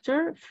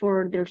structure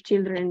for their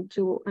children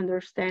to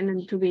understand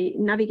and to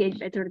navigate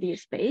better the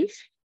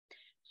space.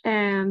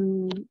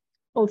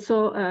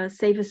 Also a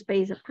safe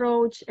space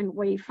approach and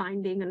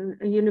wayfinding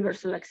and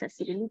universal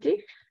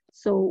accessibility.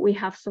 So we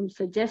have some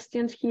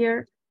suggestions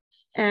here.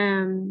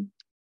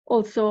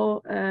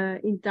 Also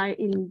in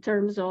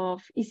terms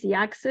of easy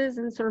access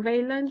and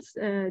surveillance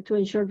to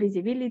ensure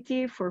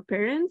visibility for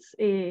parents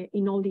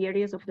in all the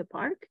areas of the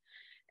park.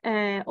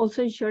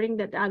 Also ensuring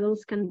that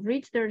adults can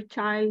reach their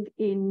child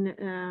in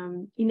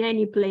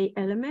any play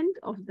element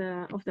of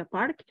the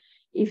park.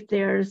 If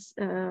there's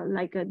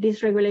like a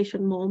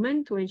dysregulation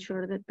moment, to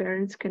ensure that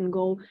parents can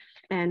go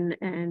and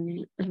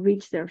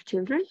reach their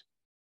children.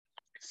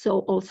 So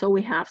also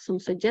we have some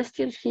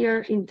suggestions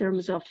here in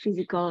terms of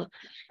physical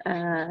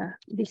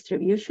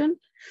distribution.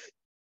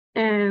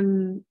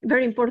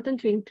 Very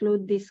important to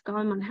include these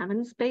calm and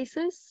haven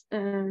spaces,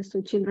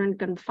 so children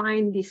can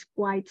find these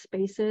quiet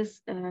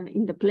spaces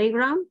in the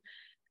playground.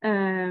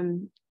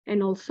 And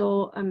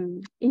also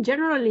in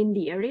general in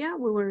the area,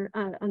 we were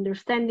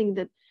understanding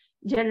that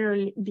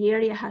generally the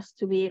area has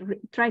to be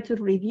try to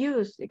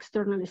reduce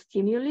external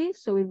stimuli.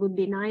 So it would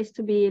be nice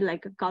to be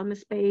like a calm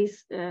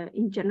space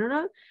in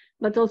general,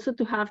 but also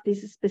to have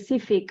these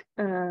specific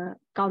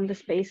calm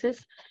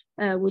spaces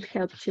would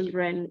help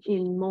children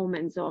in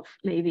moments of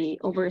maybe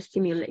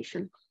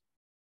overstimulation.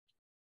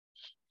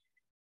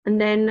 And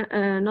then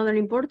another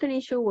important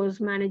issue was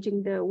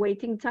managing the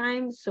waiting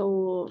time.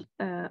 So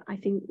I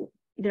think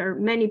there are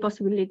many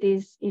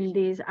possibilities in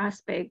this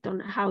aspect on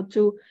how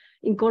to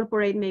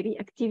incorporate maybe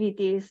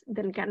activities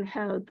that can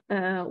help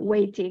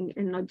waiting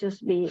and not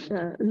just be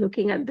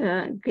looking at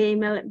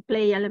the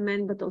play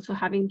element, but also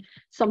having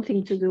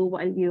something to do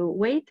while you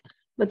wait,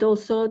 but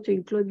also to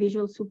include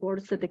visual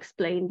supports that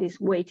explain these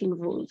waiting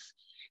rules.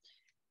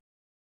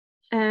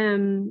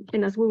 And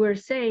as we were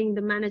saying,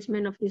 the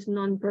management of these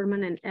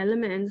non-permanent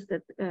elements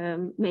that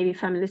maybe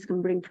families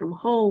can bring from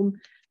home,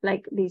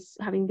 like this,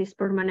 having these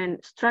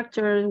permanent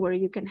structures where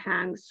you can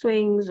hang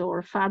swings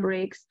or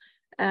fabrics,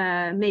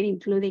 maybe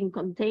including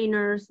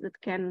containers that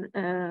can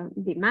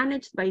be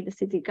managed by the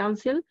city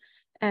council.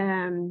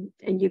 And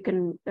you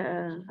can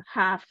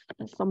have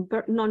some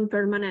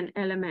non-permanent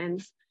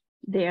elements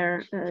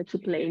there to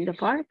play in the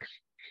park.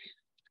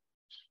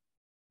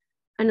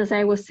 And as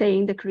I was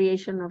saying, the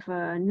creation of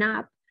an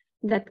app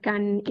that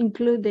can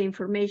include the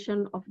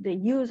information of the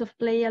use of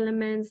play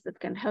elements that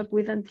can help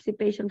with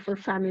anticipation for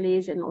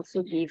families and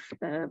also give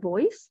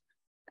voice.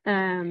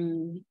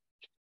 And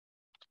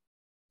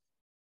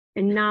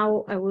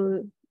now I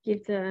will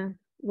give the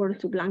word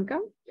to Blanca.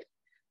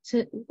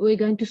 So we're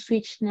going to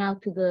switch now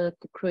to the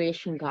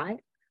creation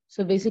guide.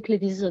 So basically,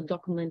 this is a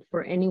document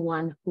for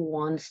anyone who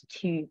wants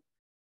to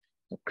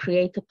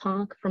create a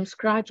park from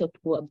scratch or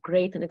to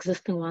upgrade an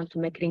existing one to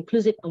make it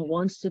inclusive and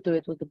wants to do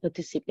it with the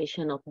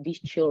participation of these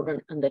children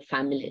and their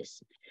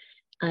families.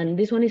 And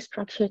this one is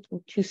structured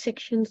in 2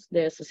 sections.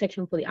 There's a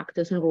section for the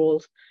actors and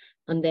roles,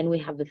 and then we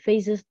have the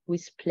phases we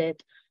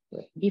split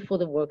before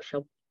the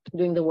workshop,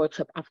 during the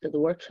workshop, after the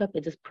workshop.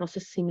 It is a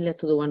process similar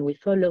to the one we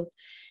followed.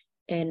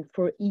 And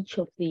for each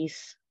of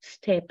these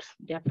steps,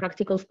 there are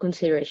practical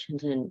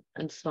considerations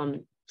and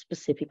some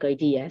specific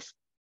ideas.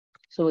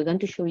 So we're going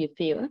to show you a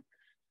few.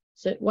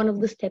 So one of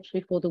the steps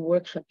before the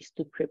workshop is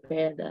to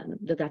prepare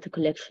the data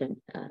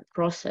collection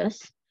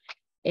process.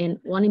 And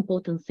one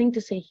important thing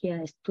to say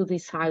here is to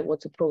decide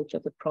what's the approach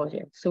of the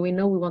project. So we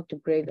know we want to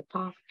break the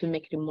path to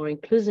make it more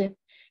inclusive,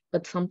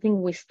 but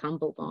something we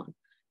stumbled on,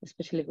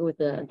 especially with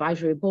the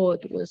advisory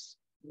board, was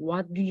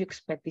what do you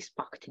expect this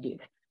park to do?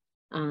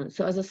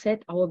 So as I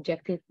said, our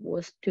objective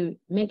was to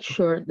make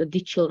sure that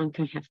the children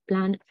can have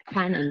fun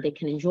and they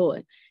can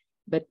enjoy.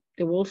 But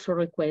they also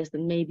request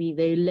that maybe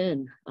they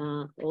learn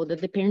or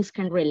that the parents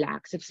can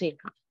relax, etc.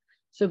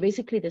 So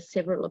basically there's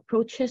several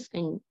approaches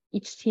and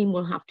each team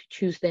will have to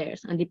choose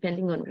theirs. And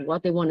depending on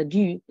what they want to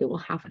do, they will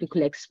have to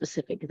collect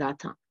specific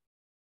data.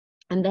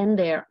 And then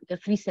there are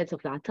 3 sets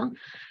of data.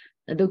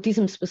 The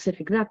autism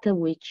specific data,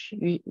 which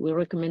we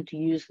recommend to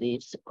use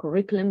these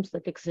curriculums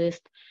that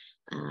exist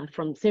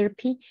from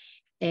therapy.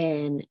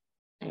 And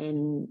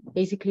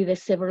basically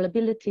there's several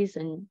abilities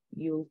and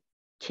you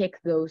check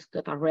those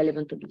that are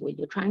relevant to what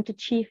you're trying to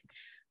achieve.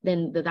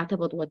 Then the data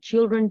about what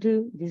children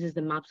do. This is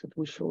the maps that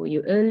we showed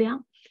you earlier.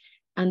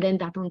 And then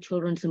data on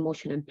children's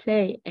emotion and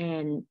play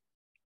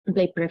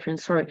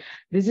preference. Sorry,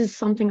 this is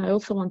something I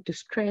also want to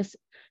stress,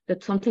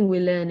 that something we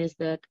learn is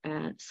that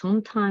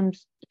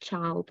sometimes a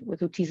child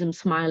with autism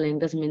smiling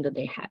doesn't mean that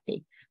they're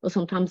happy. Or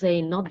sometimes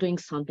they're not doing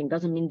something,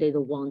 doesn't mean they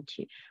don't want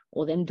to.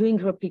 Or them doing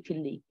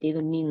repeatedly, they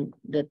don't mean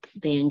that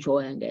they're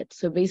enjoying it.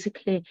 So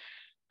basically,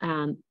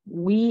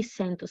 we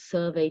sent a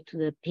survey to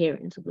the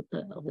parents of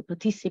the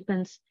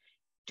participants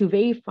to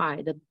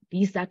verify that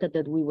these data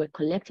that we were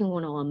collecting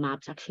on our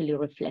maps actually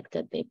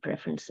reflected their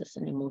preferences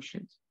and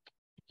emotions.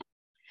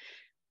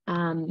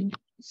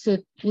 So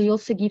we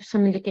also give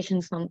some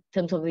indications in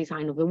terms of the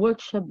design of the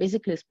workshop.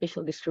 Basically, a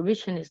spatial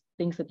distribution is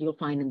things that you'll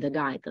find in the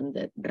guide and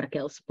that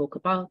Raquel spoke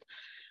about.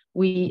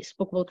 We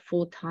spoke about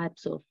 4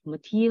 types of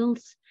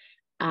materials.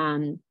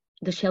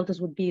 The shelters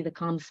would be the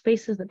calm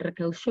spaces that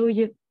Raquel showed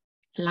you.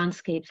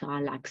 Landscapes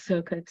are like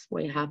circuits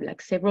where you have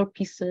like several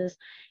pieces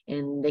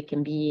and they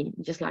can be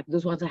just like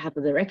those ones that have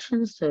the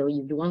directions. So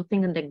you do one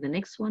thing and then the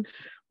next one,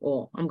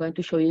 or I'm going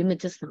to show you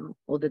images now,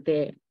 or that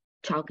the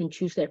child can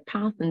choose their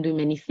path and do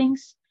many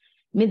things.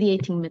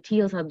 Mediating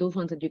materials are those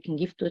ones that you can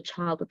give to a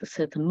child at a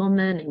certain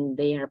moment and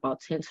they are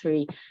about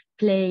sensory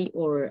play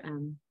or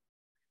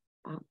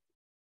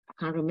I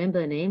can't remember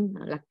the name,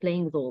 like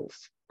playing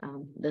dolls.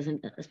 There's a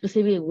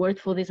specific word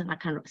for this, and I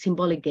can't,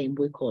 symbolic game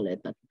we call it,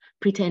 but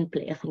pretend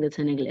play, I think that's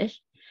in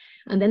English.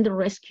 And then the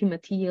rescue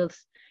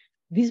materials.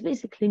 This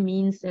basically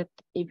means that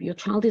if your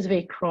child is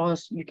very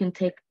cross, you can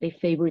take their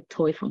favorite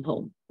toy from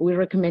home. We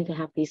recommend to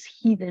have this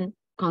hidden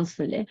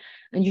constantly,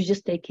 and you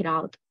just take it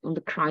out on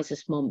the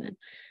crisis moment.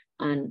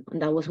 And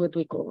that was what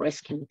we call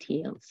rescue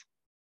materials.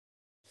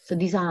 So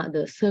these are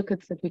the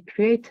circuits that we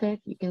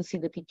created. You can see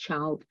that each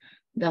child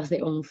does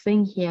their own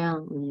thing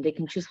here, and they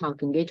can choose how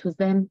to engage with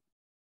them.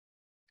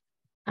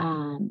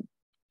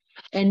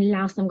 And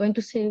last, I'm going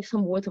to say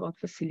some words about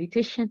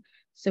facilitation.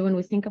 So when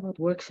we think about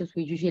workshops,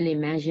 we usually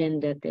imagine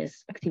that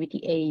there's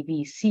activity A,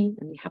 B, C,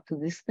 and we have to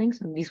do these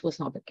things, and this was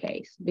not the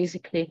case.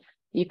 Basically,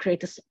 you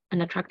create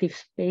an attractive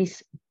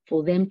space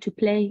for them to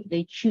play.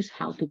 They choose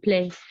how to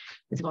play.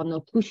 It's about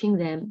not pushing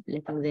them,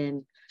 letting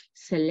them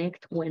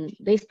select when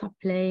they stop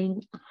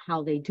playing,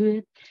 how they do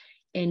it.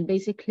 And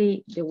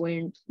basically, there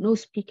were no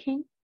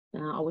speaking.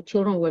 Our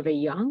children were very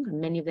young,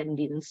 and many of them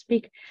didn't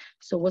speak.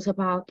 So it was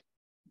about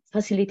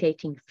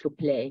facilitating through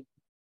play.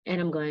 And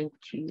I'm going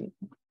to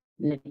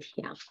let it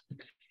here.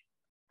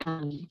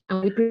 And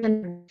we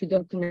presented 2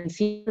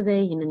 documents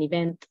yesterday in an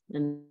event,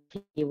 and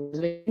it was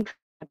very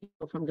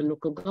people from the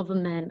local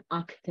government,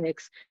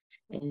 architects,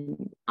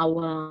 and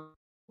our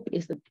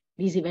is that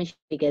this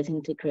eventually gets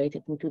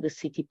integrated into the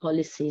city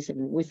policies,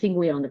 and we think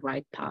we're on the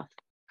right path.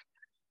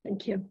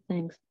 Thank you.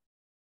 Thanks.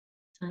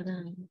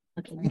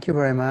 Okay. Thank you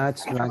very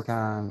much,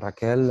 Blanca and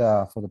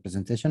Raquel, for the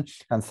presentation.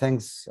 And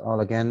thanks all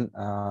again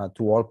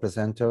to all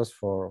presenters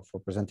for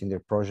presenting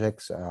their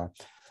projects.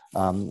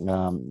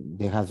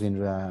 They have been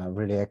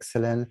really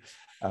excellent,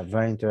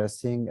 very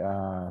interesting,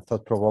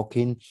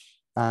 thought-provoking,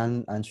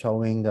 and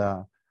showing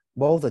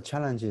both the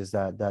challenges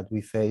that we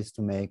face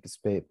to make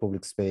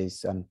public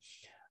space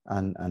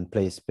and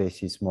play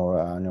spaces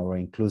more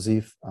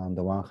inclusive on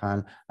the one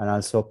hand, and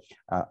also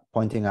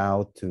pointing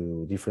out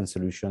to different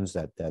solutions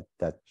that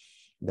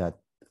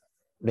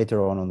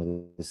later on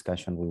the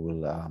discussion we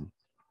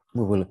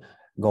will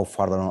go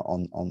further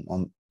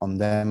on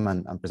them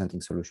and presenting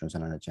solutions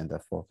and an agenda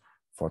for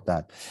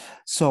that.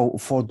 So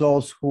for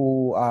those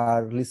who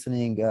are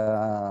listening,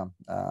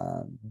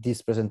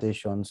 these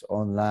presentations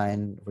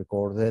online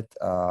recorded,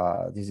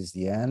 this is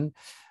the end,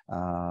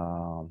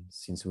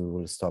 since we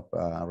will stop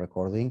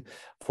recording.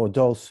 For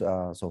those,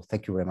 so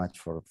thank you very much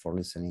for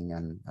listening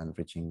and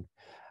reaching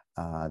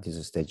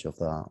this stage of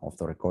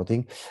the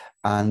recording.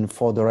 And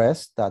for the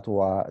rest that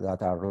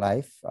are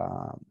live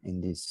in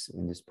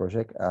this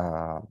project,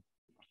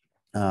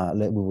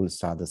 we will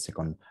start the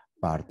second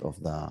part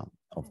of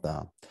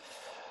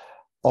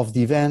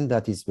the event,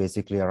 that is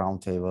basically a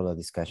roundtable, a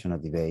discussion, a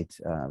debate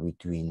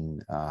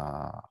between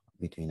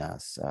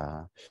us.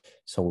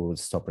 So we will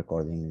stop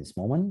recording in this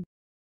moment.